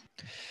note.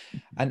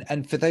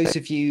 And for those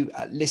of you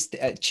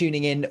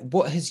tuning in,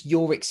 what has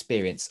your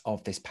experience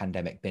of this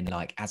pandemic been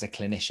like as a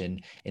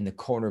clinician in the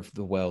corner of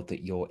the world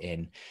that you're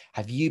in?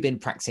 Have you been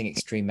practicing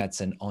extreme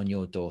medicine on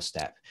your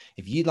doorstep?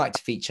 If you'd like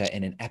to feature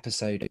in an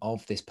episode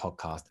of this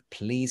podcast,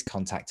 please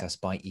contact us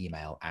by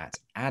email at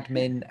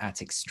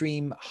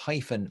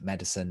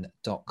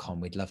admin@extreme-medicine.com.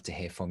 We'd love to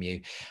hear from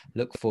you.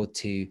 Look forward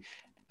to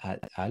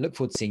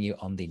seeing you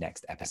on the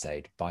next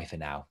episode. Bye for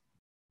now.